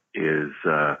fit is,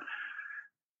 I'll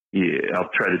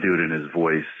try to do it in his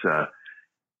voice.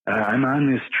 I'm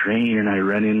on this train and I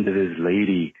run into this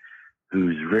lady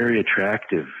who's very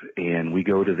attractive, and we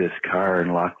go to this car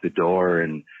and lock the door,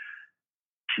 and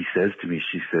she says,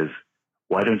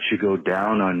 "Why don't you go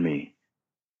down on me?"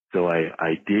 So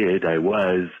I did,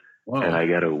 Whoa. And I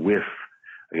got a whiff.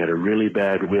 I got a really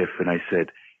bad whiff, and I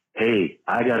said, "Hey,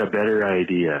 I got a better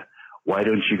idea. Why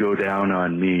don't you go down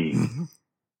on me?" Mm-hmm.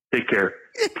 Take care.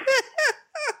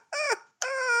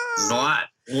 There's a lot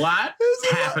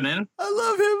happening. I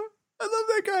love him. I love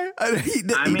that guy. He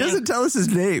doesn't tell us his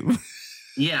name.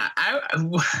 Yeah,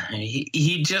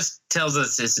 he just tells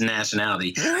us his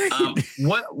nationality.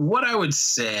 What I would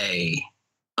say,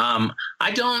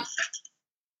 I don't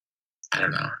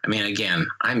know. I mean, again,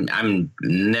 I'm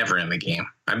never in the game.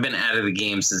 I've been out of the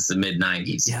game since the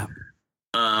mid-90s. Yeah.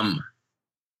 I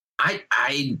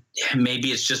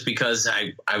maybe it's just because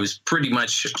I was pretty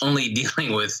much only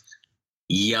dealing with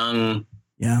young.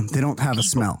 Yeah, they don't have a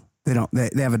smell. They don't.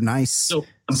 They have a nice. So,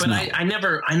 but smell. I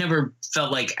never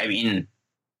felt like. I mean,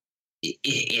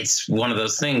 it's one of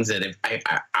those things that if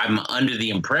I'm under the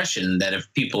impression that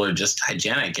if people are just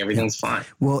hygienic, everything's fine.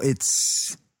 Well,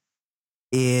 it's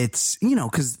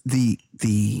because the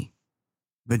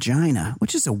vagina,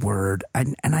 which is a word,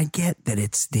 and I get that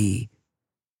it's the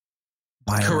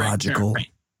biological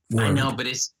word. I know, but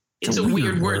it's a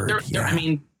weird word. I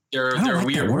mean, they're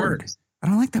weird words. I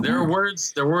don't like that word. There are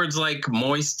words like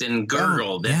moist and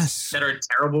gurgle that are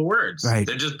terrible words. Right.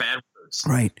 They're just bad words.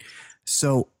 Right.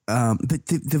 So, but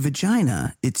the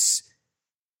vagina, it's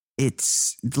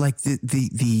like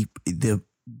the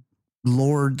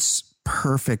Lord's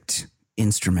perfect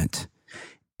instrument,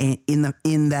 and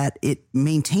in that it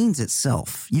maintains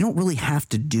itself. You don't really have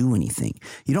to do anything.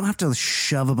 You don't have to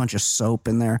shove a bunch of soap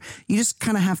in there. You just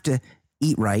kind of have to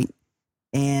eat right,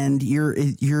 and your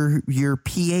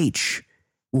pH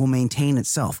will maintain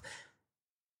itself.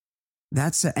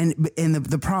 That's and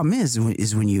the problem is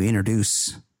when you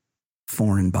introduce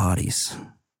foreign bodies,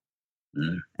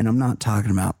 and I'm not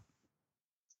talking about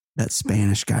that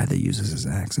Spanish guy that uses his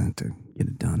accent to get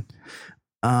it done.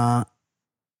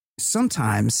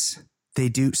 Sometimes they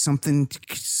do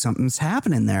something's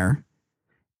happening there,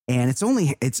 and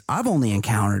I've only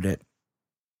encountered it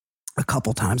a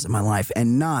couple times in my life,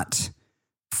 and not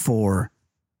for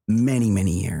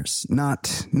many years,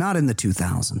 not in the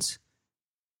 2000s,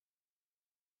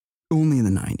 only in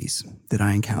the 90s that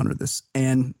I encountered this.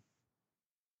 And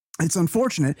it's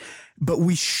unfortunate, but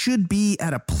we should be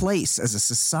at a place as a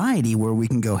society where we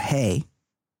can go, hey,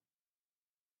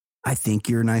 I think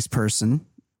you're a nice person.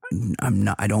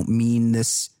 I don't mean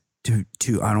this to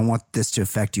I don't want this to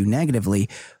affect you negatively,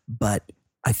 but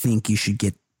I think you should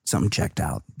get something checked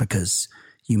out because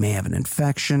you may have an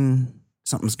infection.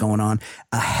 Something's going on.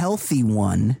 A healthy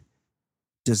one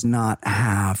does not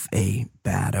have a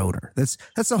bad odor. That's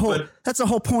the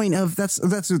whole point of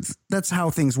that's how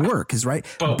things work, is right.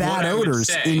 Bad odors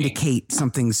indicate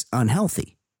something's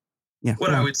unhealthy. Yeah.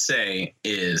 What I would say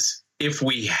is, if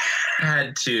we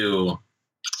had to,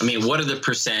 I mean, what are the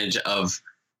percentage of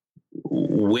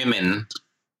women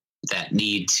that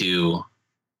need to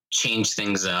change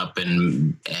things up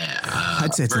and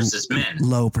I'd say versus men?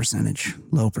 Low percentage.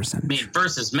 I mean,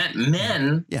 versus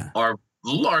men are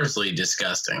largely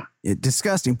disgusting.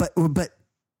 Disgusting, but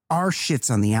our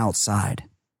shit's on the outside.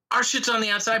 Our shit's on the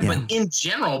outside, but in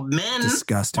general, men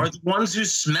are the ones who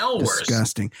smell worse.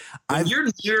 Disgusting. When you're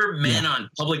near men on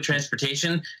public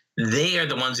transportation, they are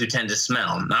the ones who tend to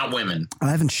smell, not women. I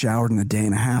haven't showered in a day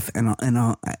and a half, and I'm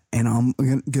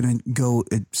gonna go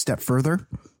a step further.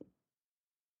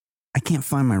 I can't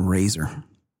find my razor.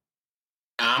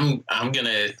 I'm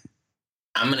gonna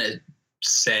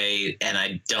say, and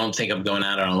I don't think I'm going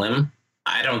out on a limb,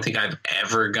 I don't think I've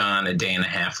ever gone a day and a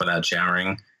half without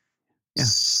showering.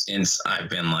 since I've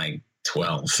been like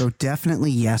 12. So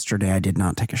definitely yesterday I did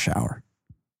not take a shower.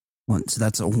 So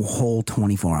that's a whole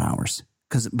 24 hours.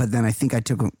 But then I think I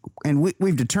took, and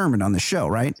we've determined on the show,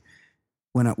 right?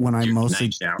 When I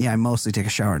mostly take a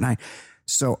shower at night.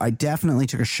 So I definitely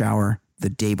took a shower the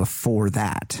day before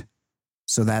that.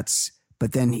 So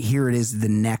but then here it is the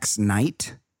next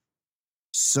night.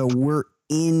 So we're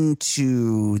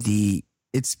into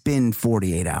it's been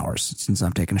 48 hours since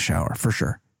I've taken a shower for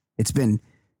sure. It's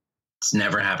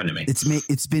never happened to me.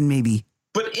 It's been maybe,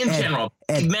 but in general,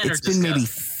 men are disgusting. It's been maybe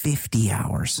 50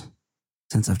 hours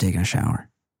since I've taken a shower.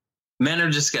 Men are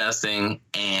disgusting.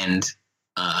 And,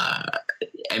 I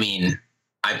mean,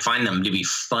 I find them to be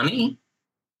funny,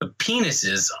 but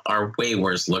penises are way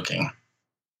worse looking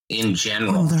in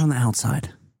general. Oh, they're on the outside.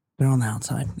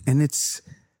 And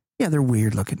they're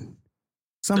weird looking.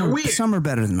 Some are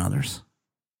better than others.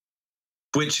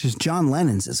 Because John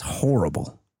Lennon's is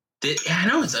horrible. I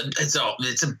know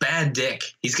it's a bad dick.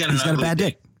 He's got a bad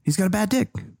dick. He's got a bad dick.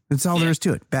 That's all there is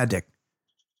to it. Bad dick.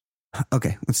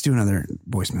 Okay, let's do another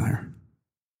voicemail here.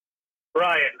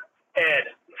 Brian, Ed,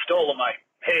 Dolomite.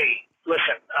 Hey,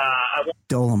 listen,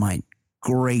 Dolomite,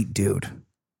 great dude.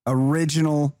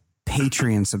 Original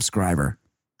Patreon subscriber.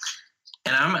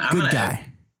 And I'm good guy.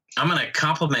 I'm gonna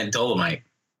compliment Dolomite.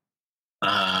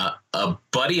 A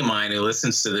buddy of mine who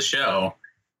listens to the show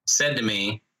said to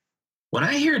me, when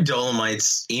I hear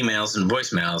Dolomite's emails and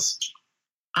voicemails,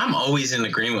 I'm always in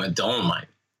agreement with Dolomite.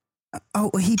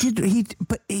 Oh, but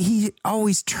he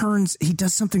always he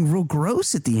does something real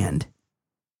gross at the end.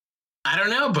 I don't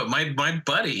know, but my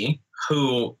buddy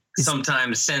who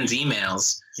sometimes sends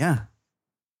emails,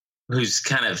 who's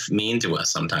kind of mean to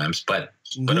us sometimes, but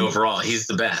overall he's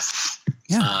the best.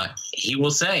 Yeah. He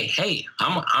will say, "Hey,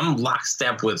 I'm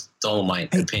lockstep with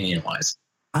Dolomite opinion wise."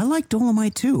 I like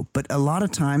Dolomite too, but a lot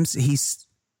of times he's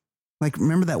like,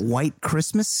 remember that White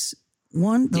Christmas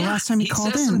one? The last time he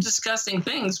called says in, some disgusting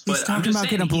things. But he's talking about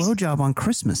getting a blowjob on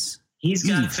Christmas. He's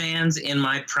got fans in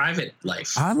my private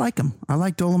life. I like him. I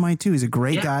like Dolomite too. He's a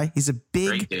great guy. He's a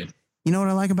great dude. You know what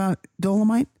I like about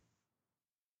Dolomite?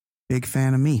 Big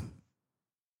fan of me.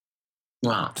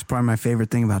 Wow. It's probably my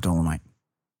favorite thing about Dolomite.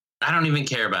 I don't even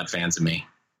care about fans of me.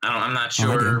 I'm not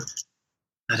sure.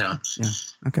 I don't. Yeah.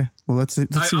 Okay. Well, let's see.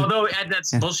 Although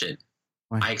that's bullshit.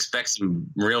 Why? I expect some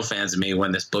real fans of me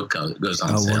when this book goes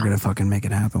on sale. We're going to fucking make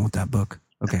it happen with that book.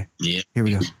 Okay. Yeah. Here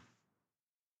we go.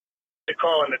 To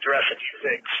call and address a few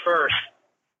things. First,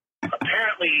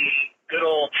 apparently good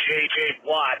old J.J.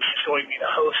 Watt is going to be the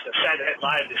host of Saturday Night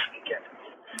Live this weekend.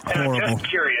 And horrible. I'm just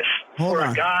curious. Hold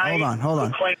on.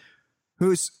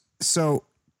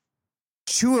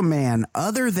 To a man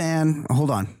other than,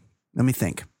 hold on, let me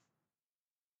think.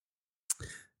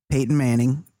 Peyton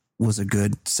Manning was a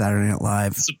good Saturday Night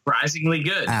Live, surprisingly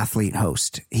good athlete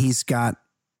host. He's got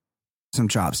some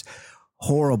chops.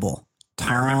 Horrible.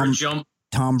 Tom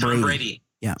Brady.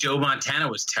 Yeah. Joe Montana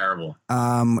was terrible.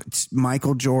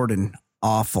 Michael Jordan,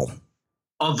 awful.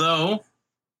 Although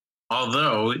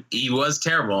he was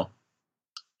terrible,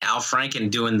 Al Franken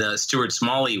doing the Stuart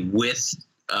Smalley with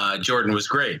Jordan was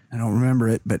great. I don't remember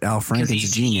it, but Al Franken's a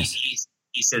genius.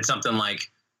 He said something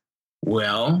like,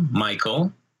 "Well,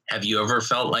 Michael, have you ever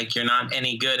felt like you're not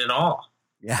any good at all?"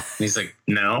 Yeah. And he's like,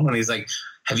 "No." And he's like,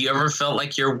 "Have you ever felt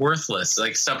like you're worthless?"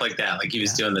 Like stuff like that. Like he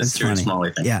was doing the Stuart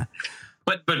Smalley thing. Yeah.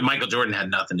 But Michael Jordan had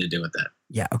nothing to do with that.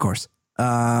 Yeah, of course.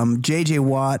 J.J.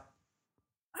 Watt.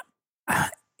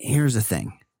 Here's the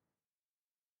thing.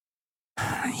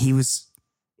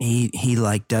 He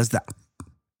like does the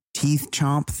teeth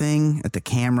chomp thing at the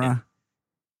camera.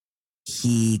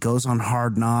 He goes on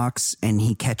Hard Knocks and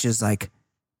he catches like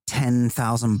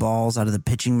 10,000 balls out of the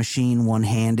pitching machine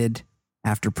one-handed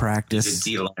after practice. He's a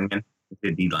D-lineman.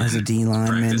 As a D-lineman.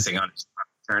 Practicing on his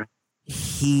turn.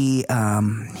 He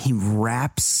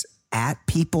raps at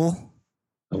people.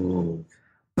 Oh.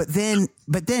 But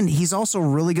then he's also a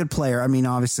really good player. I mean,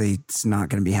 obviously it's not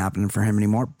going to be happening for him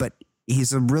anymore, but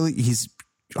he's Hall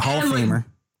of Famer.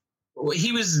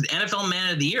 He was NFL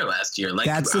Man of the Year last year. Like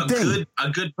that's the thing. A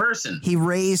good person. He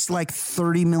raised like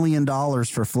 $30 million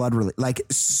for flood relief.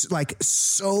 He's like,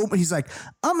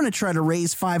 I'm going to try to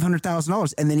raise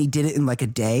 $500,000. And then he did it in like a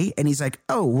day. And he's like,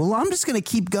 oh, well, I'm just going to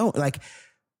keep going. Like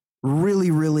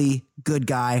really, really good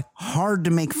guy. Hard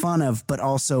to make fun of, but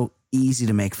also easy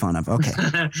to make fun of. Okay.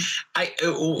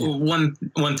 One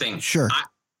thing. Sure.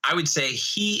 I would say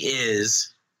he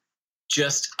is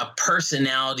just a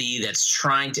personality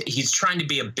he's trying to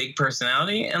be a big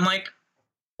personality, and like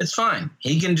it's fine.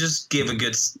 He can just give a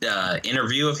good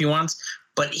interview if he wants,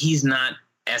 but he's not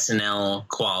SNL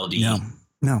quality.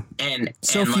 No. And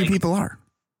few people are.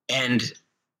 And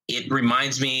it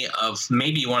reminds me of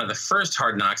maybe one of the first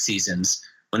Hard Knock seasons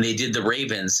when they did the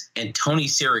Ravens, and Tony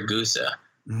Siragusa,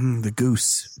 the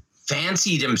goose,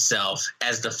 fancied himself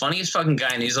as the funniest fucking guy,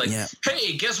 and he's like,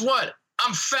 "Hey, guess what?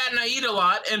 I'm fat and I eat a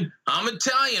lot, and I'm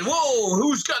Italian. Whoa,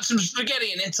 who's got some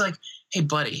spaghetti?" And it's like, "Hey,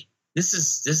 buddy, this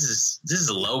is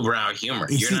lowbrow humor.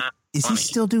 Is he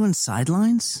still doing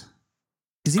sidelines?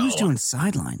 Because he was doing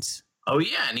sidelines. Oh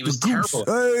yeah, and he was terrible.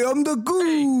 Hey, I'm the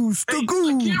goose. The goose.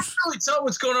 I can't really tell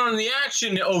what's going on in the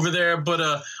action over there, but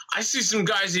I see some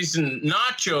guys eating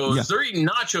nachos. Yeah. They're eating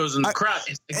nachos in the crowd.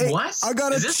 It's like, hey, what? I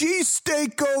got a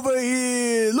cheesesteak over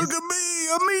here. Look at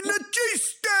me. I'm eating a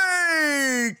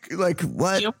cheesesteak. Like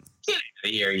what? Get out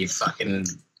of here, you fucking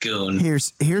goon.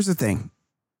 Here's the thing.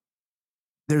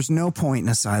 There's no point in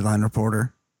a sideline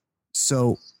reporter,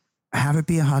 so have it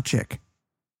be a hot chick,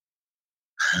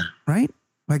 right?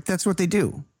 Like, that's what they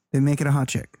do. They make it a hot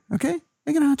chick. Okay?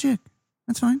 Make it a hot chick.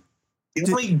 That's fine.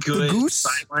 The only good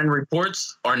sideline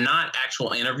reports are not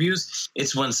actual interviews.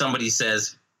 It's when somebody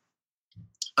says,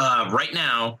 right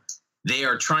now, they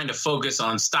are trying to focus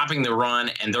on stopping the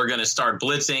run, and they're going to start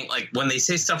blitzing. Like, when they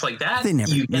say stuff like that,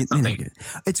 you get something.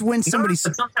 It's when somebody...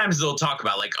 But sometimes they'll talk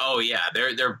about, like, oh, yeah,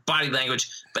 their body language.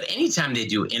 But anytime they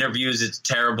do interviews, it's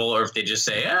terrible. Or if they just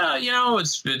say,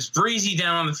 it's breezy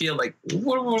down on the field. Like,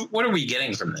 what are we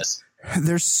getting from this?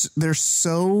 They're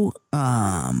so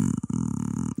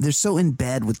in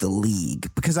bed with the league,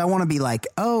 because I want to be like,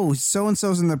 oh,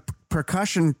 so-and-so's in the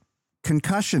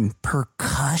concussion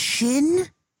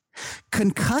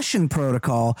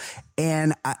protocol,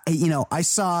 and I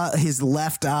saw his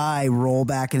left eye roll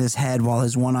back in his head while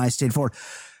his one eye stayed forward.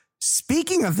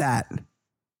 Speaking of that,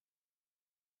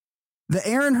 the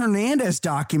Aaron Hernandez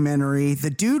documentary, the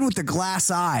dude with the glass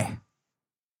eye.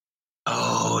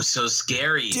 Oh, so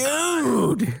scary,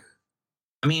 dude.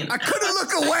 I mean, I couldn't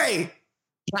look away.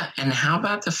 Yeah, and how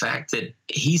about the fact that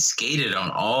he skated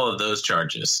on all of those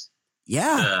charges?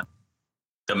 Yeah.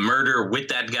 The murder with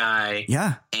that guy,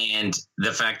 and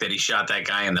the fact that he shot that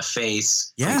guy in the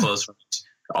face, from close range,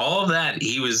 all of that,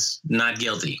 he was not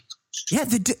guilty. Yeah,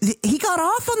 he got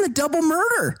off on the double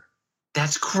murder.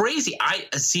 That's crazy. I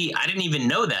didn't even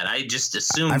know that. I just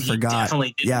assumed he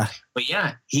definitely did. Yeah, but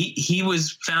yeah, he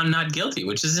was found not guilty,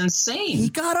 which is insane. He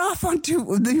got off on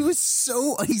two. He's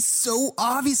so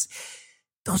obvious.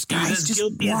 Those guys just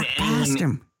walked past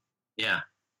him. Yeah,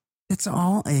 that's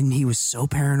all. And he was so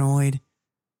paranoid.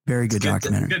 Very good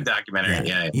documentary. Good documentary.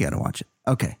 Yeah. You got to watch it.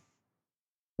 Okay.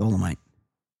 Dolomite.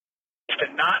 To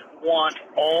not want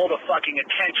all the fucking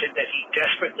attention that he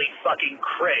desperately fucking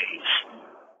craves.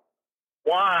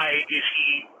 Why is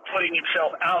he putting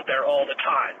himself out there all the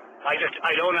time? I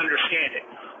don't understand it.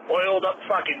 Oiled up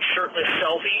fucking shirtless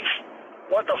selfies?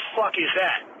 What the fuck is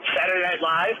that? Saturday Night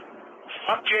Live?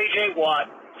 Fuck J.J. Watt.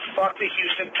 Fuck the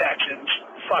Houston Texans.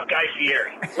 Fuck Guy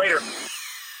Fieri. Later.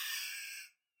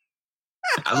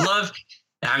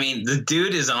 The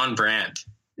dude is on brand.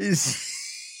 He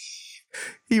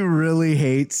really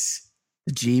hates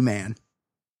the G-Man.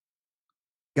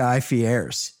 Guy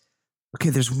Fiers.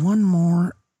 Okay, there's one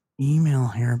more email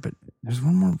here, but there's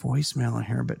one more voicemail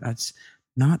here, but that's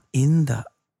not in the...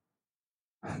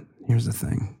 Here's the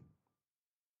thing.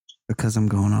 Because I'm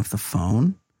going off the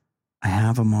phone, I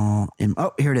have them all in...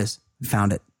 Oh, here it is.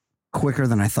 Found it. Quicker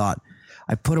than I thought.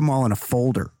 I put them all in a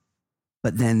folder.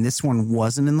 But then this one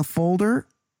wasn't in the folder,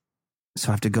 so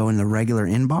I have to go in the regular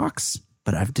inbox,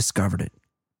 but I've discovered it.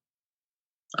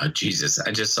 Oh, Jesus.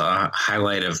 I just saw a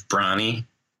highlight of Bron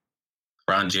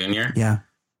Jr. Yeah.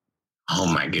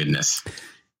 Oh, my goodness.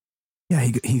 Yeah,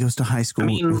 he goes to high school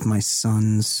with my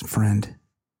son's friend.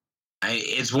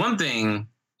 It's one thing,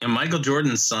 and Michael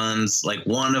Jordan's sons, like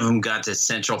one of them got to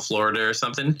Central Florida or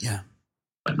something. Yeah.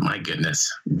 But my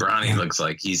goodness, Bronny looks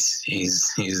like he's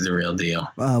the real deal.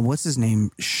 What's his name?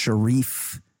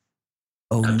 Sharif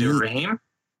O'Neal. Abdur-Rahim?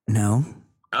 No.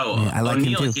 Oh, yeah, I like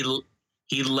O'Neal, him too.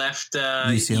 He left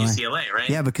UCLA, right?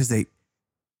 Yeah, because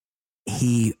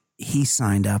he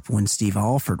signed up when Steve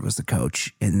Alford was the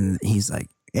coach, and he's like,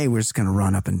 "Hey, we're just going to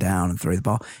run up and down and throw the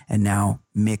ball." And now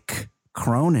Mick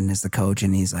Cronin is the coach,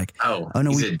 and he's like, "Oh no,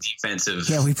 he's a defensive."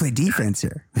 Yeah, we play defense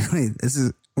here. We're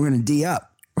going to D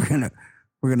up.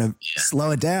 We're gonna slow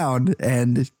it down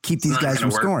and keep these guys from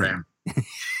scoring.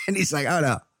 And he's like, "Oh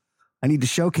no, I need to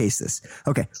showcase this."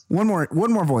 Okay, one more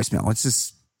voicemail.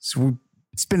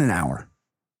 It's been an hour.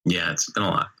 Yeah, it's been a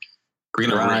lot. Green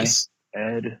on rice.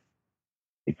 Ed,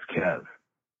 it's Kev.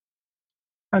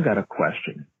 I got a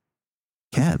question.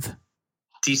 Kev.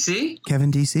 DC?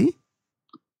 Kevin DC?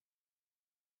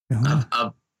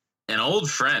 An old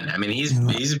friend. I mean,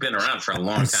 he's been around for a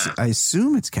long time. I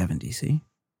assume it's Kevin DC.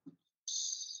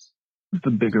 Who's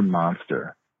the bigger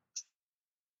monster?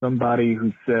 Somebody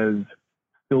who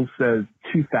still says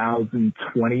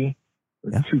 2020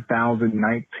 or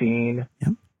 2019.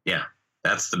 Yep. Yeah,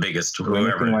 that's the biggest. Or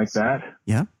anything like that.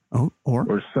 Yeah. Oh,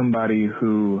 or somebody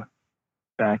who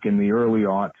back in the early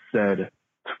aughts said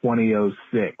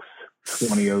 2006,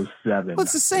 2007. Well,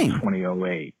 it's the same.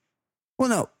 2008.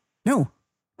 Well, no,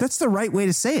 that's the right way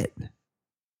to say it.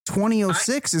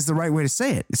 2006 is the right way to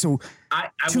say it. So I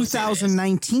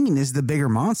 2019 is the bigger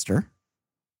monster.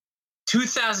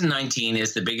 2019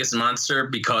 is the biggest monster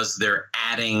because they're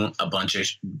adding a bunch of.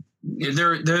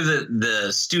 They're the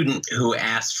student who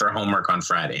asked for homework on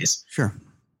Fridays. Sure.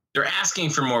 They're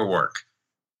asking for more work.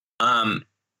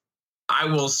 I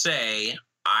will say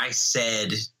I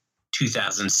said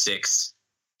 2006,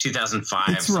 2005.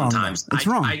 It's wrong. Sometimes it's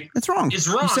wrong. It's wrong. It's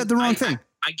wrong. You said the wrong thing.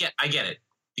 I get it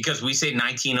because we say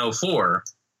 1904,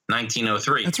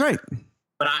 1903. That's right.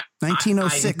 But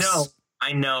 1906.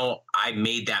 I know I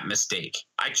made that mistake.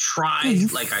 I tried. Yeah,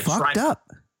 I fucked tried up.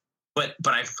 But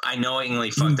I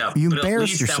knowingly fucked up. You but embarrassed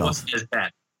at least yourself. That wasn't as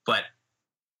bad. But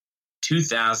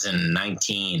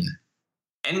 2019,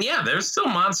 and yeah, there's still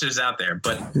monsters out there.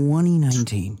 But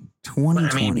 2019, 2020.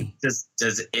 But I mean,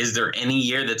 is there any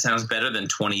year that sounds better than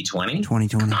 2020?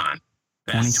 2020. Come on,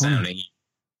 2020.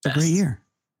 It's a great year.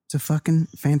 It's a fucking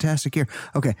fantastic year.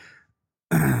 Okay,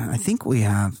 I think we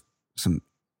have some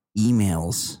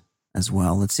emails as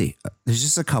well. Let's see. There's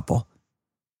just a couple.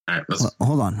 All right,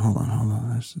 hold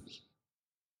on.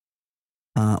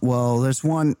 Well, there's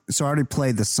one. So I already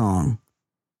played the song.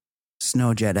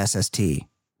 Snowjet SST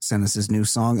sent us his new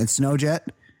song. It's Snowjet.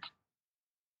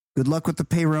 Good luck with the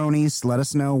payronis. Let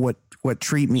us know what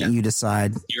treatment you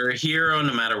decide. You're a hero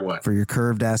no matter what. For your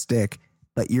curved ass dick.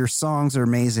 But your songs are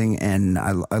amazing, and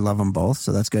I love them both,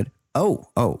 so that's good. Oh.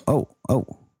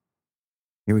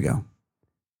 Here we go.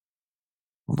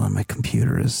 Hold on, my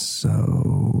computer is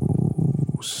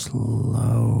so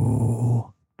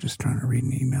slow. Just trying to read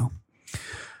an email.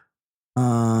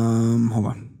 Hold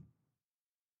on.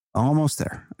 Almost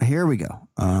there. Here we go.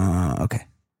 Okay.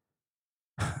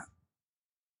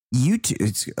 YouTube.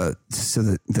 It's so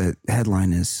the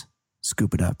headline is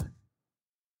 "Scoop It Up."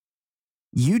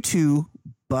 U2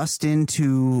 bust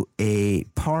into a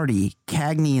party,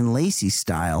 Cagney and Lacey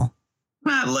style.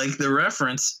 I like the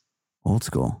reference. Old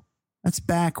school. That's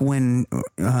back when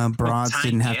broads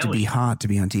didn't have to be hot to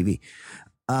be on TV.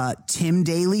 Tim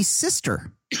Daly's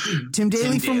sister. Tim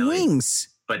Daly from Wings.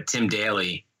 But Tim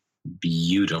Daly,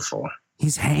 beautiful.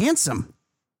 He's handsome.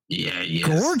 Yeah, he is.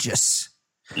 Gorgeous.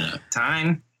 Yeah.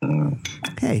 Time.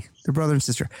 Hey, they're brother and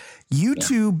sister.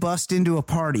 U2 bust into a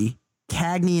party,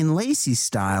 Cagney and Lacey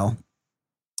style,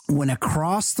 when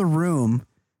across the room,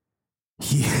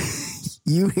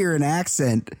 you hear an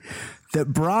accent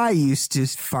that Bry used to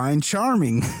find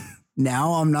charming.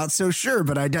 Now I'm not so sure,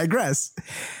 but I digress.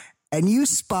 And you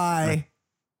spy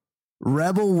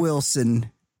Rebel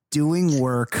Wilson doing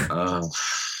work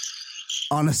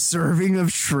on a serving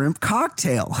of shrimp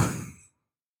cocktail.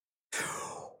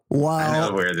 While I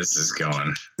know where this is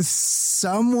going.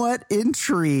 Somewhat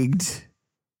intrigued,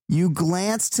 you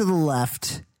glance to the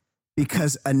left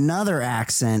because another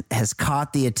accent has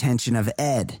caught the attention of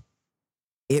Ed.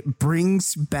 It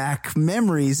brings back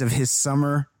memories of his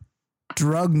summer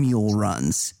drug mule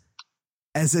runs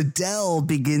as Adele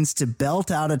begins to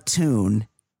belt out a tune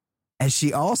as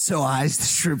she also eyes the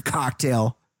shrimp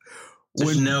cocktail.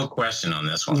 There's no question on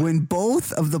this one. When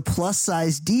both of the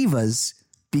plus-size divas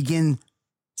begin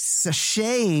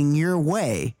sashaying your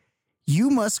way, you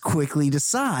must quickly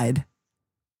decide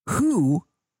who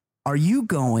are you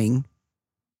going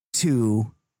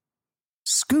to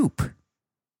scoop.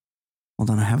 Hold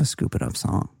on, I have a Scoop It Up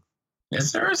song.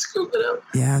 Is there a Scoop It Up?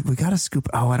 Yeah, we got a scoop.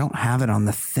 Oh, I don't have it on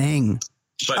the thing.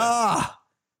 But I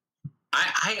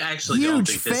actually don't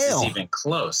think this is even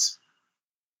close.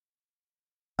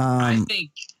 I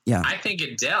think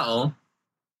Adele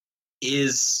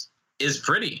is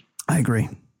pretty. I agree,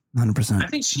 100%. I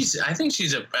think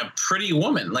she's a pretty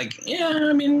woman. Like, yeah,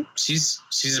 I mean, she's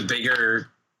a bigger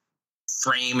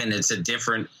frame, and it's a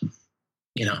different,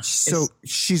 So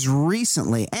she's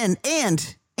recently and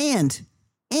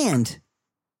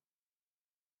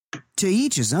to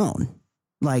each his own.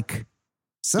 Like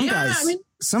some guys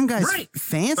right.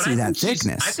 Fancy that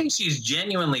thickness. I think she's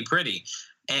genuinely pretty,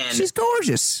 and she's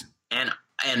gorgeous. And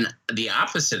the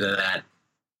opposite of that,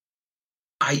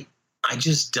 I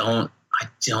just don't.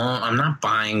 I'm not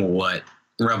buying what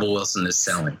Rebel Wilson is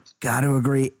selling. Got to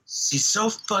agree. She's so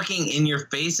fucking in your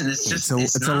face, and it's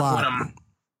not a lot.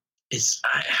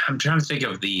 I'm trying to think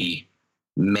of the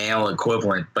male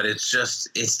equivalent, but it's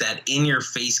that in your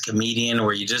face comedian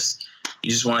where you just You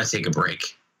just want to take a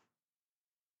break.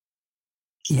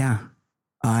 Yeah,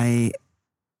 I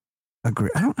agree.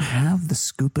 I don't have the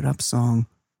Scoop It Up song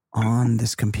on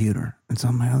this computer. It's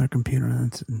on my other computer.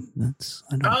 That's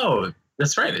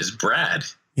right. It's Brad.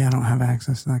 Yeah, I don't have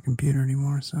access to that computer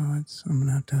anymore, so I'm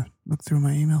gonna have to look through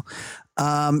my email.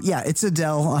 Yeah, it's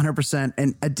Adele, 100%,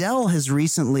 and Adele has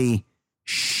recently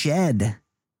shed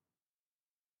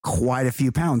quite a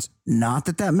few pounds. Not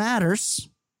that matters.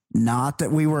 Not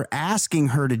that we were asking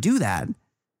her to do that,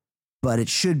 but it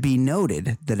should be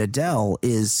noted that Adele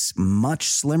is much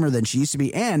slimmer than she used to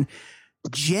be, and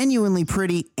genuinely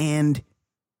pretty and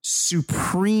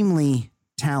supremely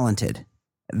talented.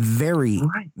 Very,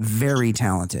 very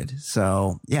talented.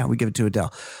 So yeah, we give it to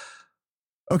Adele.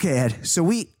 Okay, Ed. So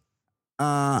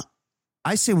I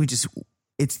say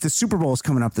it's the Super Bowl is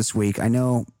coming up this week. I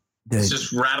know Let's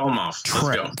just rattle them off.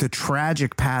 Let's go. The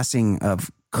tragic passing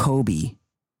of Kobe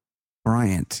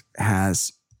Bryant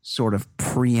has sort of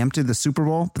preempted the Super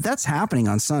Bowl, but that's happening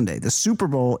on Sunday. The Super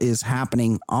Bowl is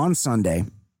happening on Sunday.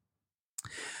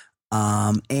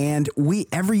 And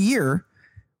every year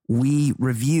we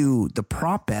review the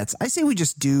prop bets. I say we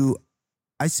just talk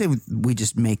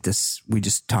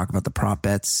about the prop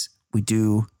bets. We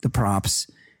do the props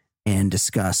and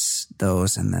discuss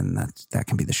those, and then that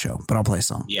can be the show. But I'll play a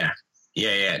song. Yeah.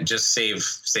 Just save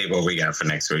what we got for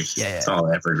next week. Yeah. It's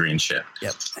all evergreen shit.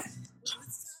 Yep.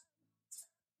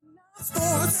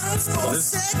 Well, this is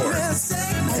sports.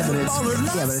 I'm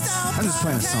just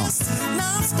playing a song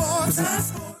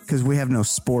because we have no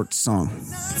sports song.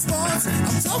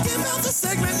 I'm talking about the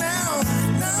segment now.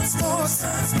 Non-sports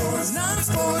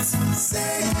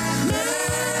segment.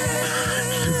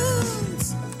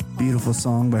 Beautiful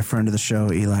song by friend of the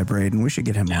show, Eli Braden. We should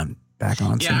get him back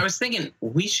on. Yeah, I was thinking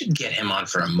we should get him on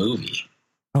for a movie.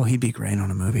 Oh, he'd be great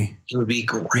on a movie. He would be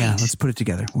great. Yeah, let's put it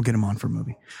together. We'll get him on for a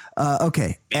movie.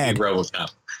 Okay, Ed.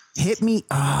 RoboCop. Hit me.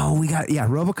 Oh,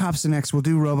 RoboCop's the next. We'll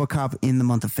do RoboCop in the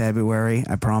month of February.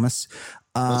 I promise.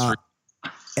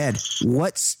 Ed,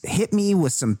 hit me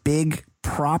with some big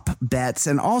prop bets.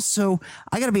 And also,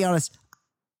 I got to be honest,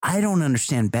 I don't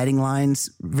understand betting lines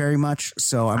very much,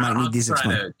 so I might need these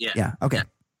explained. Yeah. Okay. Yeah.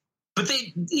 But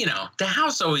the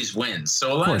house always wins.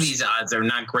 So a lot of these odds are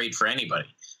not great for anybody.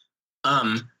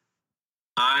 I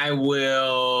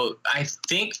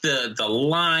think the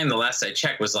line, the last I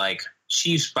checked, was like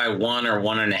Chiefs by 1 or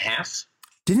 1.5.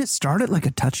 Didn't it start at like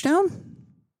a touchdown?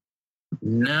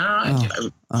 No,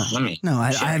 let me. No,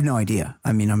 I have no idea.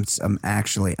 I mean, I'm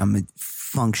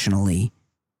functionally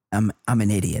an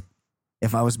idiot.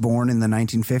 If I was born in the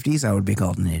 1950s, I would be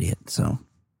called an idiot. So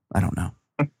I don't know.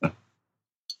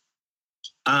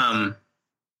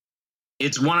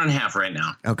 It's 1.5 right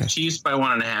now. Okay. Chiefs by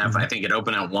 1.5. Mm-hmm. I think it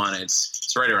opened at 1.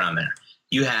 It's right around there.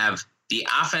 You have the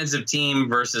offensive team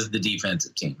versus the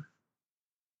defensive team.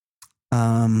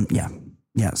 Yeah.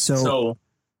 So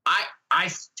I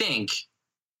think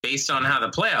based on how the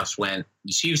playoffs went,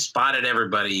 the Chiefs spotted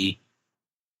everybody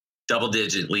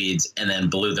double-digit leads and then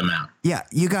blew them out. Yeah,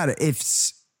 you got to.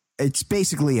 It's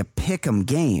basically a pick'em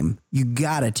game. You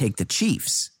got to take the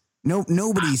Chiefs.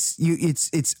 Nobody's.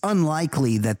 It's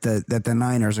unlikely that the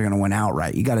Niners are going to win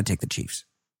outright. You got to take the Chiefs.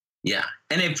 Yeah,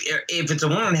 and if it's a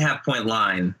 1.5 point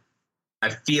line, I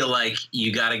feel like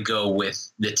you got to go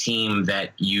with the team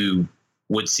that you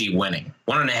would see winning.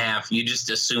 1.5, you just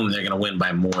assume they're going to win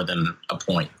by more than a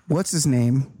point. What's his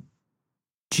name?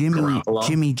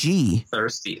 Jimmy G.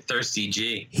 Thirsty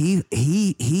G.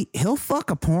 He'll fuck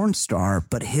a porn star,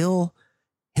 but he'll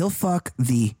fuck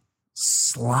the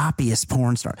sloppiest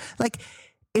porn star. Like,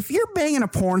 if you're banging a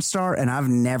porn star and I've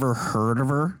never heard of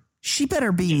her, she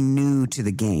better be new to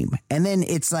the game. And then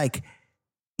it's like,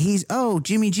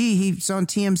 Jimmy G, he's on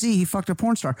TMZ, he fucked a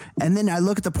porn star. And then I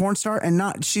look at the porn star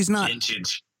and she's not.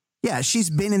 Vintage. Yeah,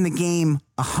 she's been in the game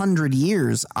 100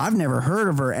 years. I've never heard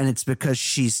of her, and it's because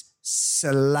she's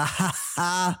sloppy.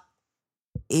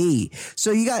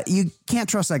 So you can't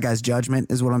trust that guy's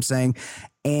judgment, is what I'm saying.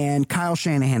 And Kyle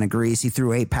Shanahan agrees. He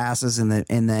threw 8 passes in the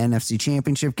NFC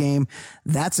Championship game.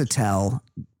 That's a tell.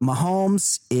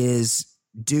 Mahomes is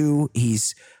due.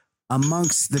 He's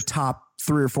amongst the top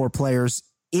 3 or 4 players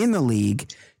in the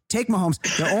league. Take Mahomes.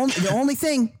 The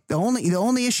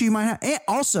only issue you might have, and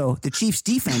also the Chiefs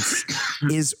defense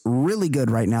is really good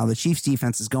right now. The Chiefs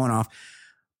defense is going off.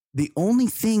 The only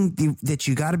thing that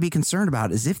you got to be concerned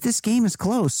about is if this game is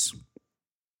close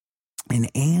and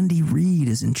Andy Reid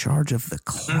is in charge of the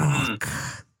clock.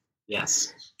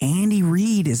 Yes. Andy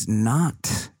Reid is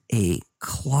not a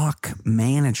clock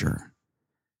manager.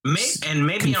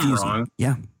 Maybe I'm wrong.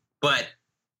 Yeah. But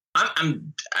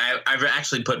I've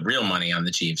actually put real money on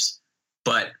the Chiefs,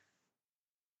 but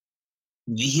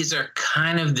these are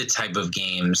kind of the type of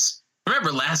games.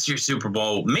 Remember last year's Super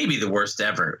Bowl, maybe the worst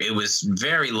ever. It was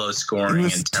very low scoring. It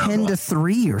was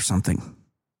 10-3 or something.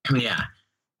 Yeah.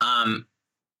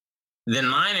 The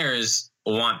Niners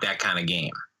want that kind of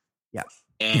game. Yeah.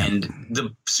 And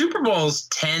the Super Bowls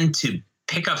tend to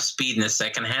pick up speed in the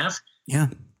second half. Yeah.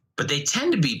 But they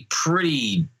tend to be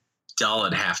pretty dull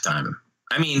at halftime.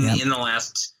 I mean, in the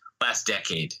last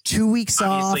decade. 2 weeks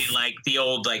Obviously, off. like the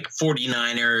old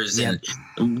 49ers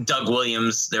and Doug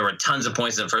Williams, there were tons of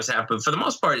points in the first half. But for the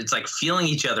most part, it's like feeling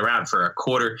each other out for a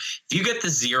quarter. If you get the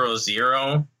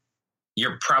 0-0,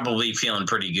 you're probably feeling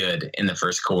pretty good in the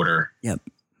first quarter. Yep.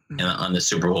 On the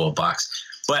Super Bowl box.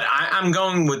 But I'm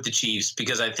going with the Chiefs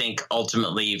because I think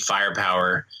ultimately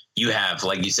firepower you have,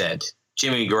 like you said,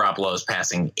 Jimmy Garoppolo is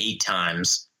passing 8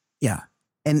 times. Yeah.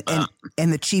 And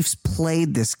the Chiefs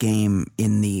played this game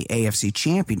in the AFC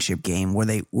Championship game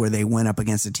where they went up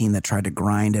against a team that tried to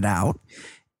grind it out.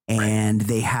 And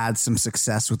they had some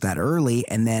success with that early.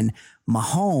 And then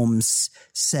Mahomes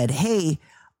said, hey,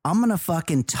 I'm going to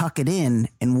fucking tuck it in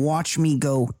and watch me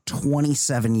go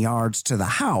 27 yards to the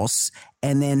house.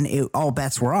 And then all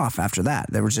bets were off after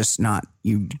that. There was just not,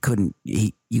 you couldn't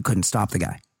stop the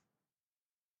guy.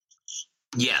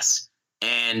 Yes.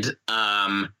 And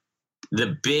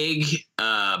the big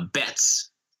bets,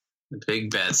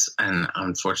 and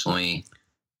unfortunately,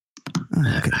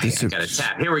 I got a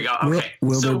tap. Here we go. Okay.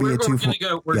 Will there be we're a going to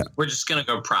go, we're just going to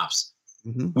go props.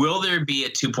 Mm-hmm. Will there be a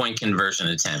 2-point conversion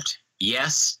attempt?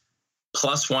 Yes.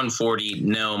 Plus 140.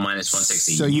 No. Minus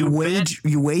 160. So you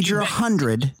wager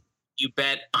 100. You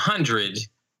bet 100.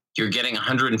 You're getting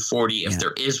 140 if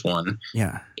there is one.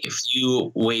 Yeah. If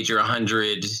you wager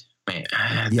 100,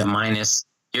 the minus,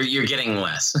 you're getting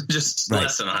less, just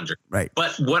less than 100. Right.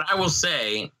 But what I will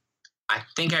say, I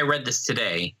think I read this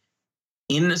today,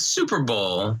 in the Super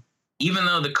Bowl, even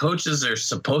though the coaches are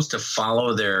supposed to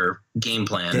follow their game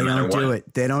plan, They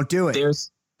don't do it.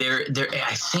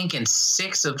 I think in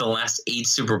 6 of the last 8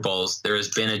 Super Bowls, there has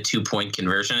been a 2-point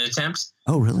conversion attempt.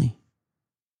 Oh, really?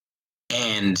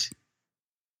 And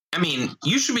I mean,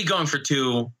 you should be going for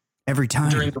 2 every time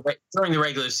during the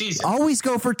regular season. Always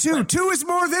go for 2. 2 is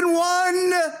more than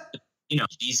 1. You know,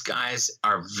 these guys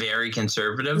are very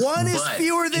conservative. 1 is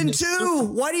fewer than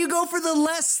 2. Why do you go for the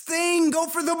less thing? Go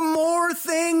for the more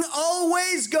thing.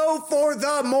 Always go for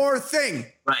the more thing.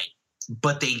 Right.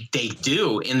 But they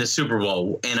do in the Super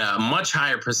Bowl in a much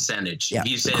higher percentage. Yeah,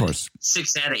 you said of course.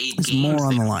 6 out of 8 It's games. more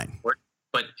on the line.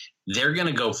 But they're going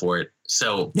to go for it.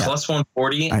 So plus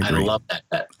 140, I love that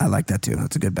bet. I like that too.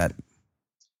 That's a good bet.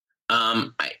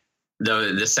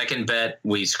 The second bet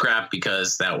we scrapped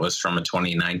because that was from a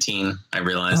 2019. I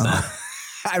realized that.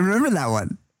 I remember that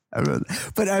one.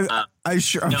 But I'm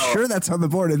sure that's on the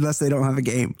board unless they don't have a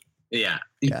game. Yeah.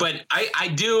 But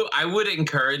I would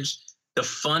encourage the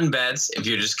fun bets if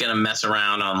you're just going to mess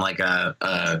around on like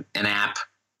an app,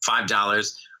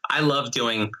 $5. I love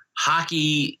doing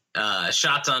hockey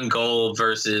shots on goal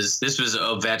versus, this was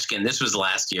Ovechkin. This was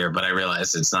last year, but I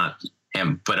realized it's not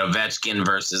him, but Ovechkin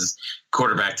versus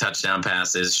quarterback touchdown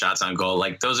passes, shots on goal.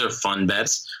 Like those are fun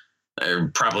bets. They're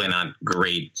probably not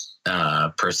great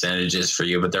percentages for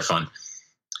you, but they're fun.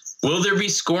 Will there be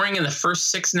scoring in the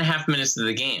first 6.5 minutes of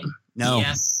the game? No.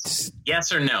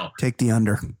 Yes or no? Take the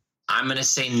under. I'm going to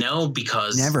say no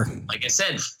because, never. Like I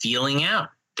said, feeling out.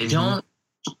 They don't,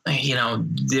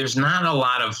 there's not a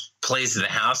lot of plays of the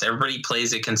house. Everybody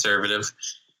plays it conservative.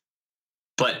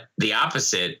 But the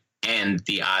opposite, and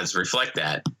the odds reflect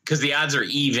that, because the odds are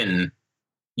even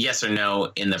yes or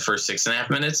no in the first 6.5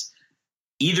 minutes.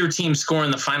 Either team score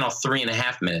in the final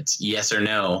 3.5 minutes, yes or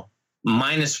no,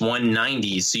 minus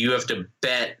 190. So you have to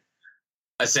bet,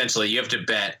 essentially, you have to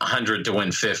bet 100 to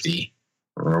win 50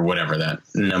 or whatever that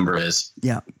number is.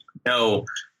 Yeah. No,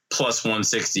 plus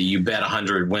 160. You bet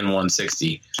 100, win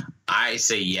 160. I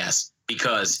say yes,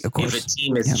 because if a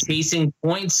team is chasing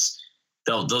points,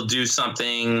 they'll do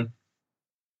something,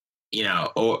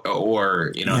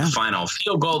 or final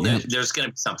field goal. Yeah. There's going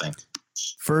to be something.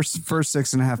 First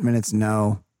 6.5 minutes,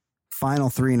 no. Final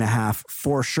 3.5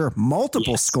 for sure.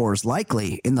 Multiple scores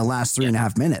likely in the last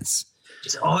 3.5 minutes.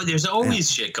 There's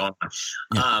always shit going on.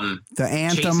 Yeah. The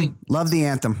anthem, love the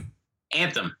anthem.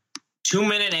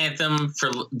 2-minute anthem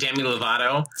for Demi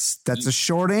Lovato. That's a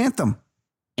short anthem.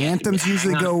 Anthems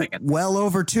usually go well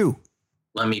over 2.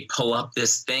 Let me pull up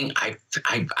this thing. I've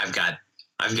got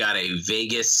a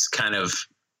Vegas kind of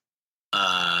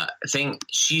thing.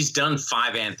 She's done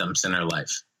 5 anthems in her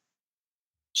life.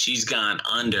 She's gone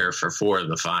under for 4 of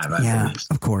the 5. I believe.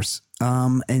 Of course.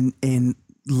 And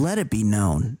let it be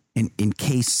known, in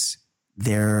case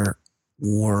there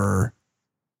were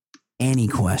any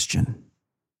question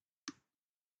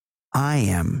I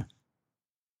am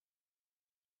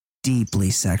deeply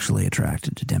sexually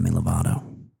attracted to Demi Lovato.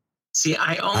 See,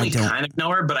 I only kind of know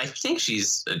her, but I think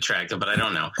she's attractive, but I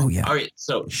don't know. Oh, yeah. All right,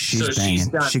 so She's banging.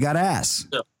 She got ass.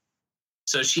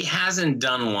 So she hasn't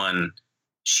done one.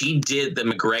 She did the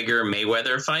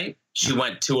McGregor-Mayweather fight. She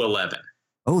went 2-11.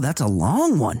 Oh, that's a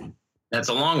long one. That's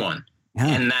a long one. Yeah.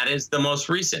 And that is the most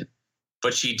recent.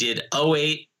 But she did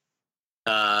 08,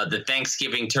 the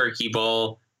Thanksgiving Turkey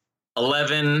Bowl,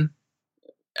 11,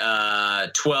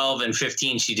 12, and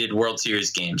 15. She did World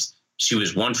Series games. She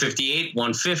was 158,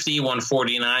 150,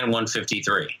 149,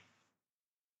 153.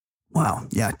 Wow.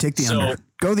 Yeah, take the under.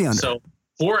 Go the under. So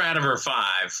 4 out of her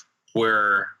 5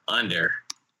 were under.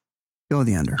 Go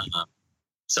the under.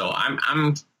 So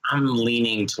I'm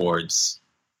leaning towards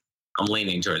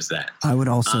that. I would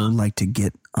also like to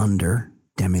get under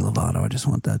Demi Lovato. I just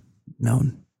want that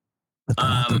known. Let that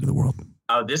out there to the world.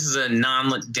 Oh, this is a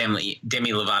non-Demi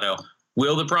Lovato.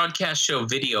 Will the broadcast show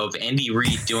video of Andy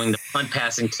Reid doing the punt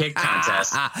passing kick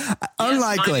contest?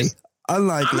 Unlikely.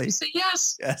 Unlikely. I'm gonna say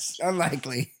yes. Yes,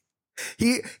 unlikely.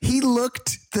 He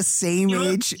looked the same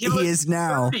age he is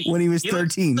now 30. when he was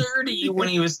 13. 30 when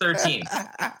he was 13.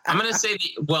 I'm going to say,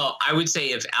 I would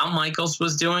say if Al Michaels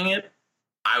was doing it,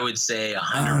 I would say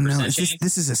 100%. Oh, no.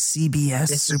 This is a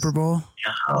CBS Super Bowl?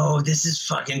 Oh, this is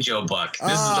fucking Joe Buck.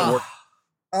 This is the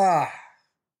worst.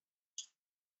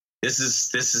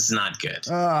 This is not good.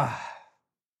 I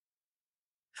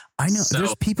know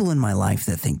there's people in my life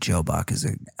that think Joe Buck is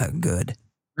a good.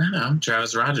 I know.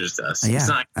 Travis Rogers does. Yeah, He's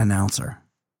not announcer.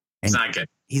 It's not good.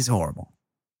 He's horrible.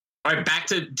 All right, back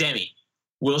to Demi.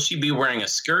 Will she be wearing a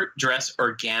skirt, dress,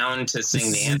 or gown to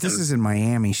sing the anthem? This is in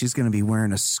Miami. She's going to be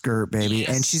wearing a skirt, baby,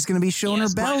 Yes. and she's going to be showing her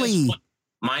belly.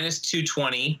 Minus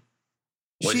 220,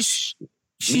 which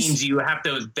means you have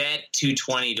to bet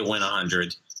 220 to win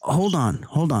 100. Hold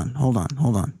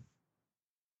on.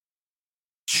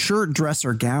 Shirt, dress,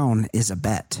 or gown is a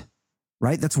bet,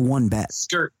 right? That's one bet.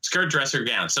 Skirt, dress, or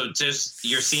gown. So just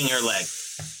you're seeing her leg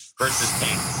versus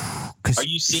pants. Are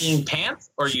you seeing pants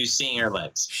or are you seeing her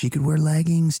legs? She could wear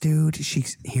leggings, dude.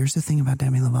 Here's the thing about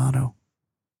Demi Lovato.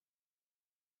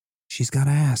 She's got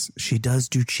ass. She does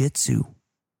jujitsu.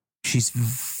 She's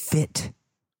fit.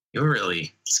 You're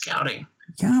really scouting.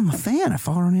 Yeah, I'm a fan. I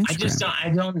follow her on Instagram. I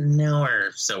don't know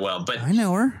her so well, but I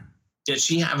know her. Does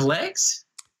she have legs?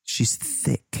 She's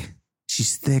thick.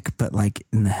 She's thick, but like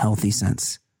in the healthy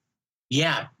sense.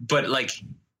 Yeah, but like,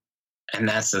 and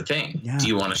that's the thing. Yeah. Do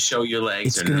you want to show your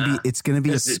legs It's gonna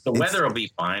be the weather will be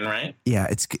fine, right? Yeah,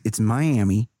 it's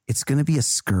Miami. It's gonna be a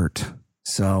skirt.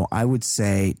 So I would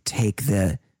say take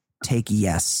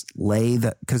yes. Lay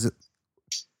the because.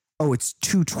 Oh, it's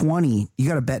 220. You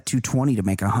got to bet 220 to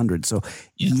make 100. So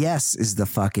yes is the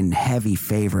fucking heavy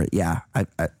favorite. Yeah, I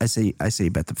say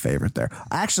bet the favorite there.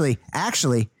 Actually,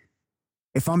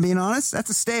 if I'm being honest,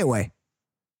 that's a stay away.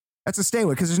 That's a stay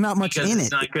away because there's not much in it.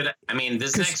 It's not good. I mean,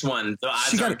 this next one, the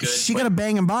odds are good. She got a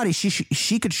banging body.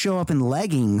 She could show up in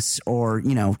leggings or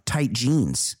tight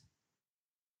jeans.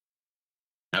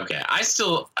 Okay,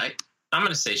 I'm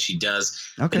going to say she does.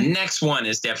 Okay. The next one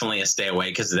is definitely a stay away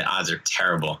because the odds are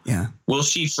terrible. Yeah. Will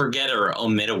she forget or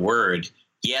omit a word?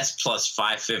 Yes, plus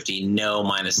 550. No,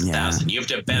 minus 1,000. You have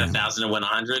to bet 1,000 to win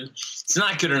 100. It's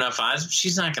not good enough odds.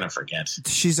 She's not going to forget.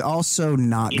 She's also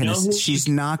not going to. She's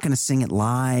not going to sing it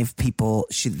live. People,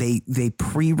 they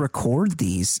pre-record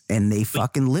these and they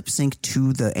fucking lip sync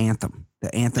to the anthem.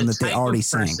 The anthem that they already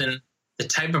sang. The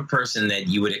type of person that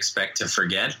you would expect to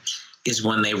forget is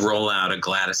when they roll out a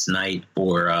Gladys Knight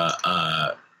or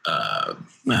an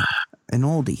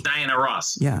oldie, Diana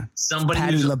Ross. Yeah, somebody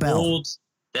Patti who's LaBelle. old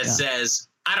that says,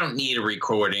 "I don't need a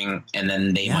recording," and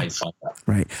then they might fuck up.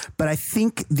 Right, but I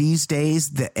think these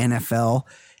days the NFL,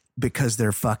 because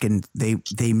they're fucking, they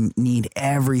need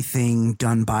everything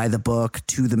done by the book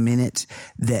to the minute.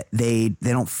 That they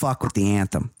don't fuck with the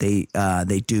anthem. They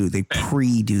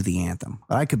pre-do the anthem.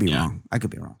 But I could be wrong.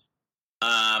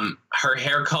 Her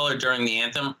hair color during the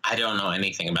anthem, I don't know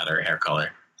anything about her hair color.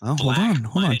 Oh, Black,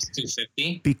 hold on.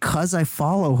 250. Because I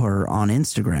follow her on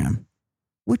Instagram,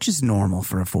 which is normal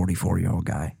for a 44-year-old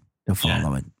guy to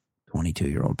follow a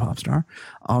 22-year-old pop star.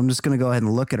 I'm just going to go ahead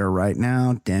and look at her right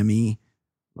now. Demi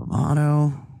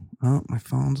Lovato. Oh, my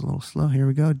phone's a little slow. Here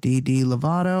we go. Demi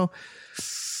Lovato.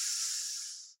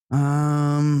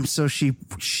 So she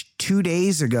 2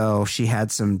 days ago, she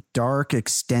had some dark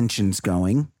extensions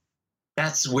going.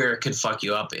 That's where it could fuck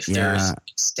you up if there's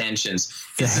extensions.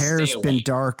 The hair's been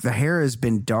dark. The hair has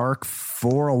been dark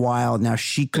for a while now.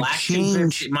 She could Black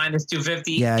change. minus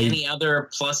 250. Yeah, any other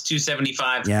plus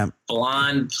 275. Yeah.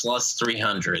 Blonde plus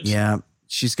 300. Yeah,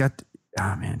 she's got.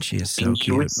 Oh man, she is so You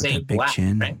cute would with say that big black,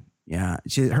 chin. right? Yeah.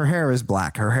 Her hair is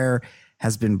black. Her hair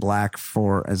has been black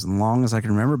for as long as I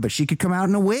can remember, but she could come out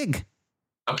in a wig.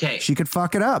 Okay. She could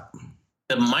fuck it up.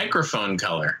 The microphone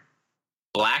color,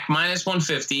 black minus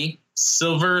 150,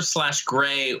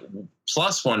 silver/gray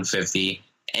plus 150,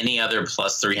 any other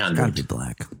plus 300. Gotta be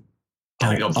black.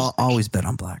 Gotta go black. Always bet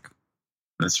on black.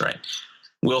 That's right.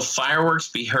 Will fireworks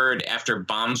be heard after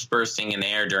bombs bursting in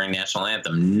air during national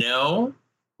anthem? No.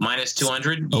 Minus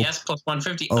 200. Yes. Plus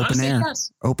 150. Open air.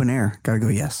 Yes. Open air. Gotta go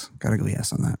yes. Gotta go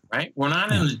yes on that. Right. We're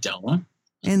not in the dome.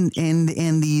 And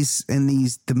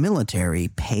the military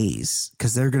pays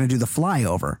because they're going to do the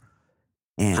flyover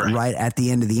and right at the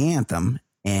end of the anthem,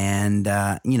 and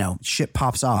shit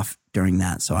pops off during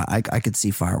that. So I could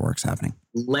see fireworks happening.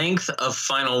 Length of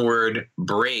final word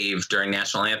brave during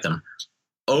national anthem.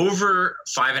 Over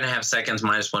 5.5 seconds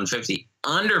minus 150.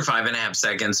 Under 5.5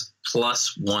 seconds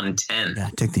plus 110. Yeah,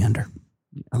 take the under.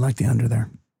 I like the under there.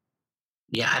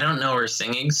 Yeah, I don't know her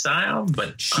singing style,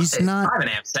 but she's not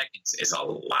 5.5 seconds is a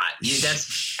lot.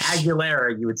 That's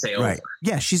Aguilera, you would say over. Right.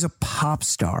 Yeah, she's a pop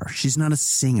star. She's not a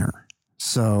singer.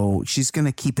 So she's going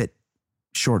to keep it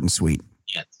short and sweet.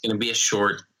 Yeah, it's going to be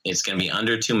it's going to be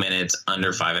under 2 minutes,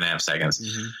 under 5.5 seconds.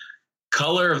 Mm-hmm.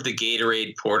 Color of the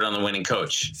Gatorade poured on the winning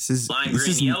coach. Lime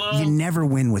green, yellow. You never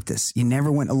win with this. You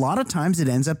never win. A lot of times it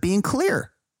ends up being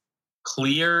clear.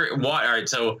 Clear water. All right,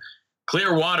 so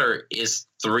clear water is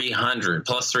 300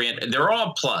 plus 300. They're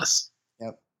all plus.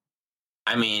 Yep.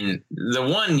 I mean, the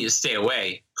one you stay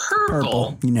away.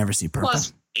 Purple. You never see purple.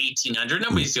 Plus 1800.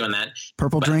 Nobody's doing that.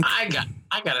 Purple but drink. I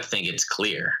got to think it's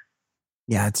clear.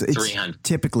 Yeah, it's 300.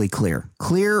 Typically clear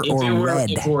or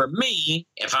red. If it were me,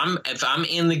 if I'm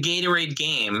in the Gatorade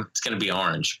game, it's going to be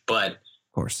orange. But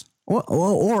of course,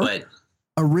 or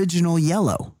original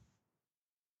yellow.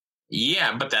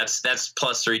 Yeah, but that's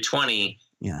plus 320.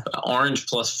 Yeah, orange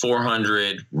plus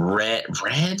 400. Red?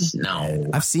 No,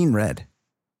 I've seen red.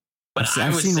 But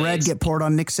I've seen red get poured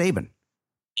on Nick Saban.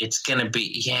 It's going to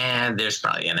be there's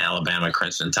probably an Alabama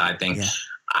Crimson Tide thing. Yeah.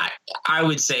 I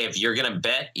would say if you're going to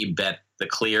bet, you bet the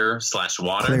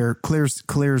clear/water. Clear's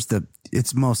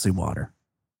it's mostly water.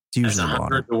 It's usually 100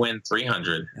 water. to win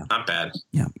 300. Yeah. Not bad.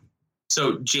 Yeah.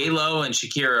 So J-Lo and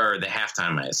Shakira are the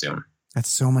halftime, I assume. That's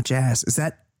so much ass. Is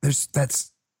that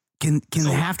can the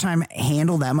halftime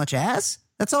handle that much ass?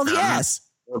 That's all the ass.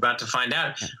 We're about to find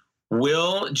out.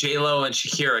 Will J-Lo and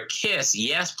Shakira kiss?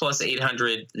 Yes, plus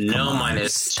 800. No,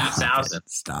 minus 2,000.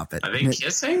 Stop it. Are they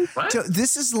kissing? What? So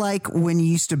this is like when you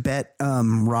used to bet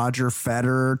Roger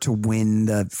Federer to win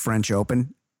the French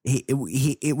Open.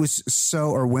 It was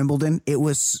or Wimbledon. It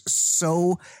was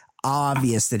so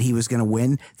obvious that he was going to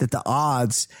win that the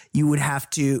odds you would have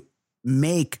to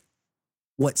make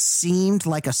what seemed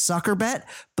like a sucker bet,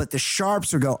 but the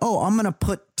sharps would go, I'm going to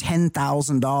put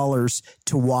 $10,000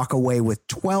 to walk away with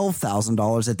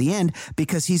 $12,000 at the end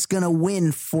because he's going to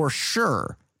win for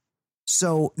sure.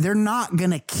 So they're not going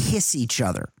to kiss each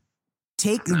other.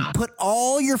 Put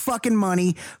all your fucking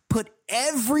money, put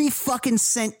every fucking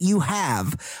cent you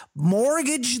have,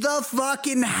 mortgage the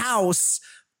fucking house,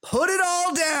 put it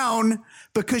all down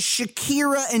because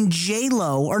Shakira and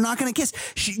J-Lo are not going to kiss.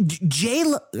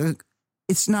 J-Lo...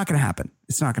 It's not going to happen.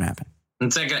 It's not going to happen.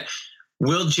 It's not going to.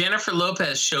 Will Jennifer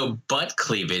Lopez show butt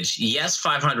cleavage? Yes,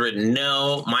 500.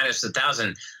 No, minus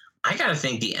 1,000. I got to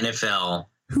think the NFL.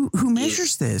 Who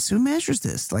measures this? Who measures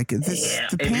this? Like this,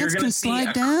 the pants can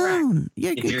slide down.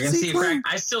 Yeah, if you're going to see a crack,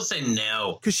 I still say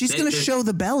no. Because she's going to show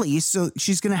the belly, so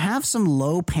she's going to have some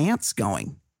low pants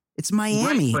going. It's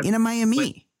Miami, in a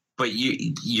Miami. But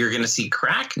you're going to see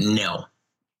crack? No.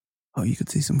 Oh, you could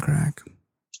see some crack.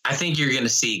 I think you're going to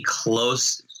see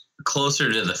closer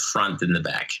to the front than the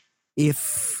back.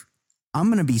 If I'm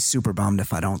going to be super bummed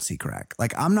if I don't see crack.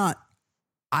 Like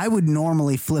I would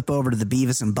normally flip over to the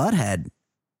Beavis and Butthead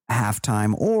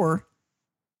halftime or,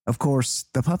 of course,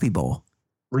 the Puppy Bowl.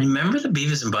 Remember the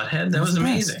Beavis and Butthead? That was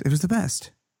amazing. It was the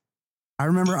best. I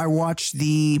remember I watched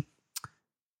the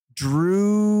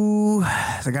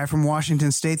guy from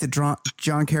Washington State that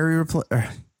John Kerry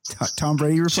Tom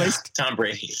Brady replaced? Tom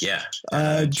Brady, yeah.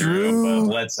 Drew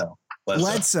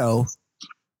Bledsoe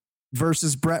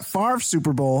versus Brett Favre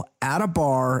Super Bowl at a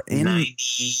bar in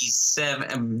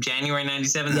 97, January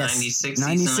 97, yes,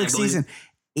 96 season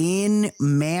in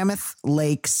Mammoth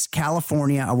Lakes,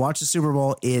 California. I watched the Super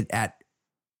Bowl Did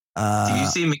you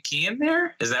see McKeon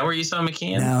there? Is that where you saw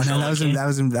McKeon? No,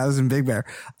 that was in Big Bear.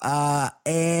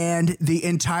 And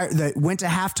went to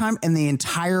halftime and the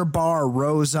entire bar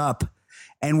rose up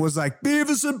and was like,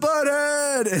 Beavis and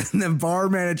Butthead. And the bar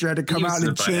manager had to come out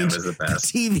and change the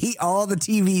TV, all the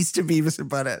TVs to Beavis and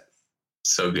Butthead.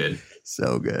 So good.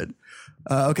 So good.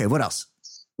 Okay, what else?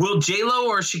 Will J-Lo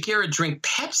or Shakira drink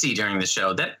Pepsi during the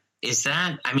show? That must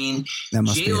J-Lo, be a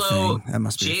thing. That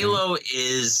must be J-Lo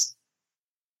is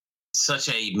such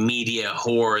a media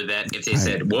whore that if they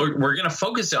said, we're going to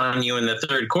focus on you in the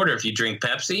third quarter if you drink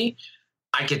Pepsi,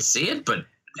 I could see it, but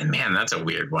man, that's a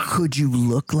weird one. Could you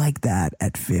look like that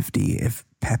at 50 if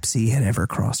Pepsi had ever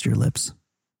crossed your lips?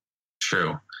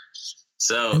 True.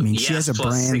 So, yes, she has a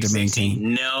brand to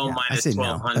maintain. No, minus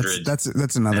 1,200. No.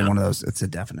 That's another one of those. It's a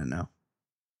definite no.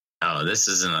 Oh, this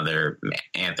is another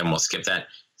anthem. We'll skip that.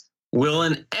 Will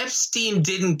an Epstein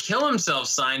didn't kill himself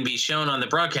sign be shown on the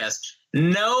broadcast?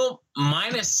 No,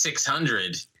 minus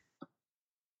 600.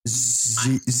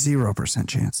 0%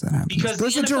 chance that happens. Because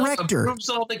there's a director.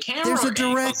 All the there's a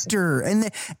director, and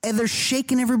they're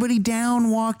shaking everybody down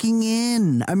walking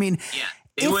in. I mean, yeah,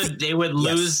 they would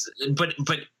lose, but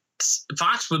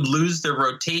Fox would lose their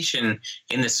rotation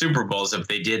in the Super Bowls if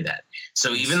they did that.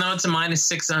 So even though it's a minus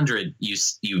 600,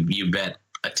 you bet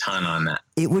a ton on that.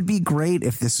 It would be great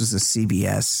if this was a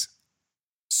CBS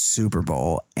Super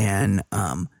Bowl and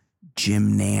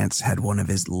Jim Nantz had one of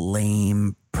his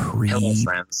lame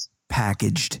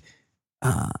pre-packaged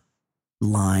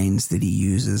lines that he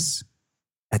uses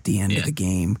at the end of the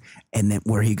game, and then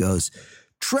where he goes,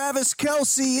 Travis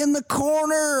Kelce in the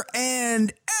corner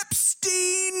and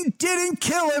Epstein didn't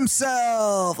kill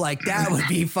himself. Like, that would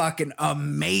be fucking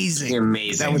amazing.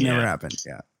 Amazing. That would never happen.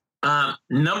 Yeah.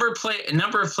 Number of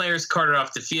players carted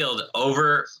off the field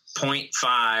over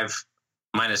 0.5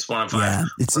 minus 105. Yeah,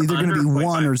 it's either going to be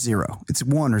 1 or 0. It's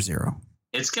 1 or 0.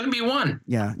 It's going to be 1.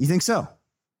 Yeah, you think so?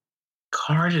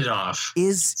 Carted off. Like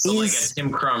a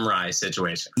Tim Crumry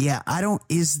situation. Yeah, I don't.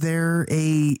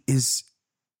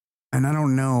 And I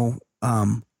don't know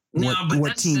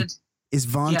what team is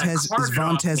Vontaze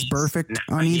Burfict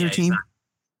on either team.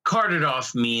 Carted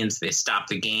off means they stop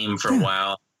the game for a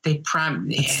while. They I'm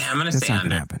going to say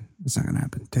under. It's not going to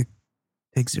happen.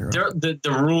 Take 0.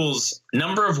 The rules: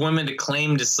 number of women to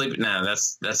claim to sleep. No,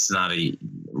 that's not a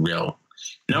real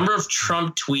number of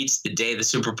Trump tweets the day of the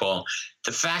Super Bowl.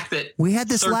 The fact that we had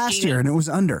this last year and it was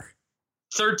under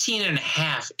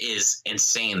 13.5 is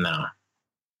insane, though.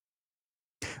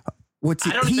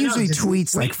 He usually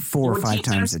tweets like 4 or 5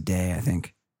 times a day, I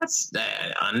think. That's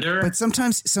under. But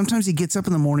sometimes he gets up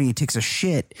in the morning, he takes a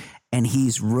shit, and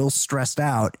he's real stressed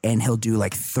out, and he'll do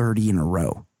like 30 in a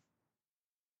row.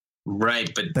 Right,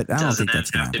 but I don't think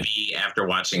that's have to be after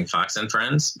watching Fox and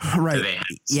Friends? Right.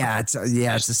 It's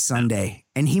a Sunday,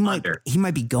 and he might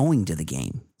be going to the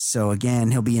game. So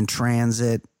again, he'll be in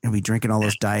transit. He'll be drinking all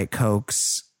those Diet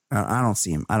Cokes. I don't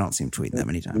see him tweeting that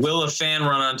many times. Will a fan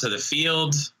run onto the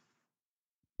field?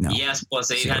 No. Yes, plus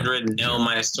 800. No,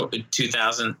 minus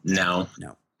 2,000. No.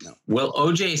 Will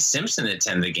O.J. Simpson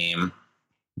attend the game?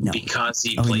 No. Because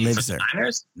he played for the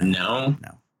Niners? No.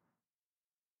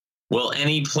 Will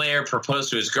any player propose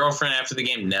to his girlfriend after the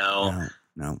game? No.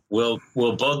 Will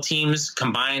both teams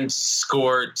combined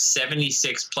score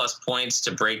 76 plus points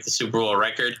to break the Super Bowl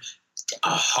record? A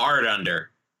hard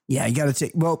under. Yeah, you got to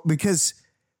take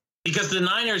because the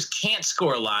Niners can't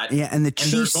score a lot. Yeah, and the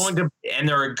Chiefs and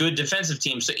they're a good defensive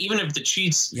team. So even if the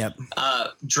Chiefs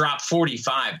drop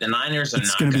 45, the Niners are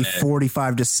not going to be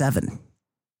 45-7.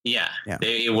 Yeah.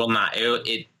 It will not.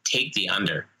 It take the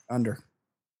under. Under.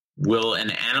 Will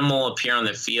an animal appear on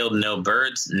the field? No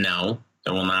birds? No,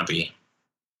 there will not be.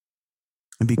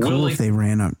 It'd be cool if they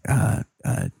ran a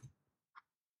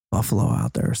buffalo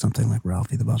out there or something like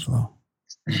Ralphie the Buffalo.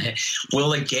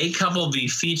 Will a gay couple be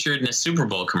featured in a Super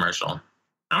Bowl commercial?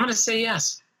 I'm going to say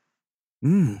yes.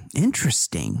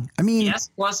 Interesting. I mean,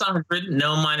 yes, plus 100,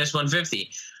 no, minus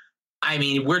 150. I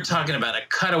mean, we're talking about a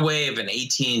cutaway of an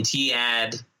AT&T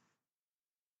ad.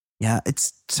 Yeah,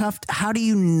 it's tough. How do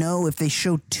you know if they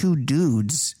show 2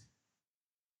 dudes?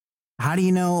 How do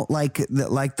you know, like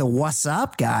the What's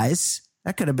Up guys?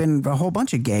 That could have been a whole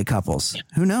bunch of gay couples. Yeah.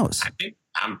 Who knows?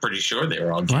 I'm pretty sure they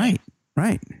were all gay.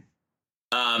 Right.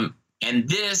 And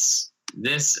this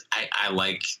I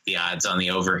like the odds on the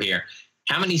over here.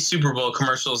 How many Super Bowl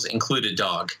commercials include a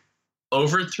dog?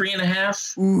 Over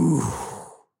 3.5? Ooh.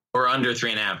 Or under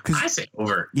 3.5? I say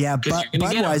over. Yeah,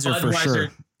 Budweiser for sure.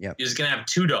 Yep. You're just going to have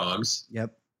 2 dogs.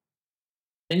 Yep.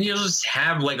 And you'll just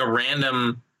have like a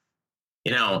random,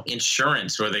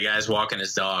 insurance where the guy's walking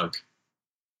his dog.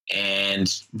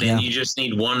 And then you just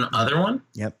need one other one.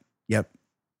 Yep.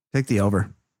 Take the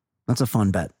over. That's a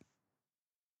fun bet.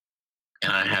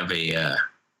 And I have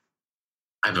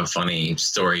a funny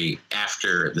story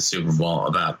after the Super Bowl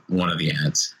about one of the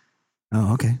ads.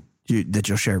 Oh, okay. That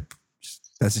you'll share.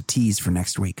 That's a tease for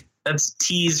next week. That's a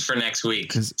tease for next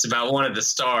week. It's about one of the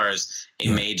stars, a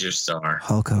major star.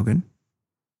 Hulk Hogan.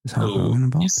 Is Hulk Hogan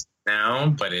involved? now,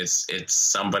 but it's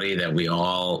somebody that we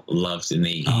all loved in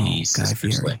the 80s. Guy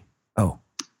Fieri. Oh,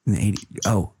 in the 80s.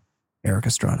 Oh, Eric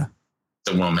Estrada.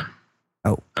 The woman.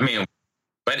 Oh. I mean,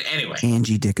 but anyway.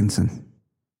 Angie Dickinson.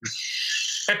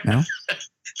 No?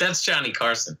 That's Johnny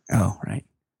Carson. Oh, right.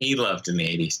 He loved in the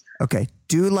 80s. Okay.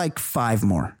 Do like 5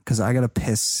 more because I got to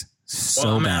piss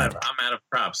so bad. I'm out of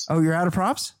props. Oh, you're out of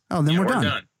props? Oh, then we're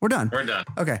done. We're done. We're done.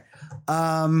 Okay.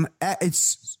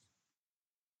 It's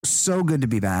so good to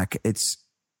be back. It's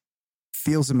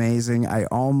feels amazing.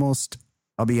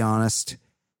 I'll be honest,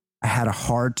 I had a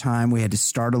hard time. We had to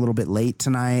start a little bit late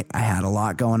tonight. I had a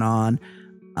lot going on.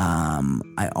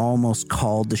 I almost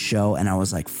called the show and I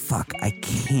was like, fuck, I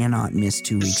cannot miss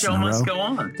 2 weeks in a row. The show must go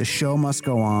on. The show must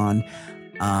go on.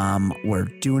 We're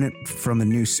doing it from a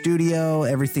new studio.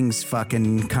 Everything's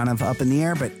fucking kind of up in the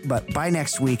air, but by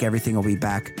next week, everything will be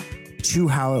back to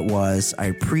how it was. I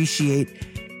appreciate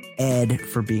Ed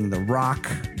for being the rock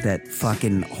that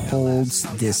fucking holds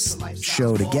this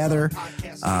show together.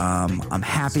 I'm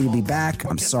happy to be back.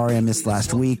 I'm sorry I missed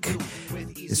last week.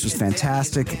 This was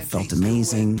fantastic. It felt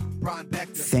amazing.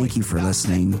 Thank you for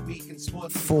listening.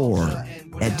 For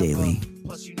Ed Daly,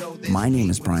 my name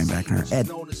is Brian Beckner. Ed,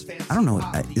 I don't know.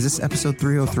 Is this episode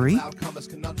 303?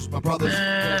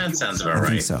 That sounds about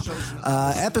right. I think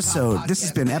so. This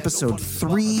has been episode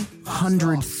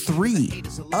 303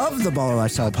 of the Baller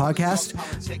Lifestyle Podcast.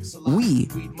 We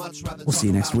will see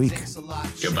you next week.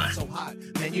 Goodbye.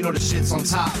 Man, you know the shit's on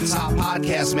top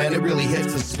podcast, man. It really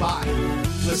hits the spot.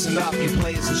 Listen up, you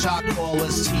players and shot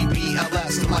callers.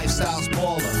 TBLS, the Lifestyle's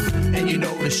baller. And you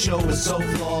know the show is so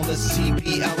flawless.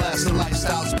 TBLS, the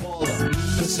Lifestyle's baller.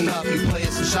 Listen up, you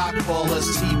players and shot callers.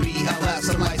 TBLS,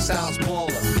 the Lifestyle's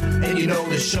baller. And you know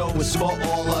the show is for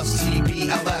all us.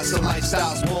 TBLS, the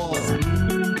Lifestyle's baller.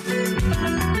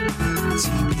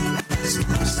 TBLS, the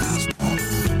Lifestyle's baller.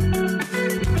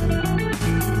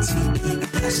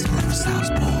 TBLS, the Lifestyle's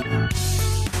baller.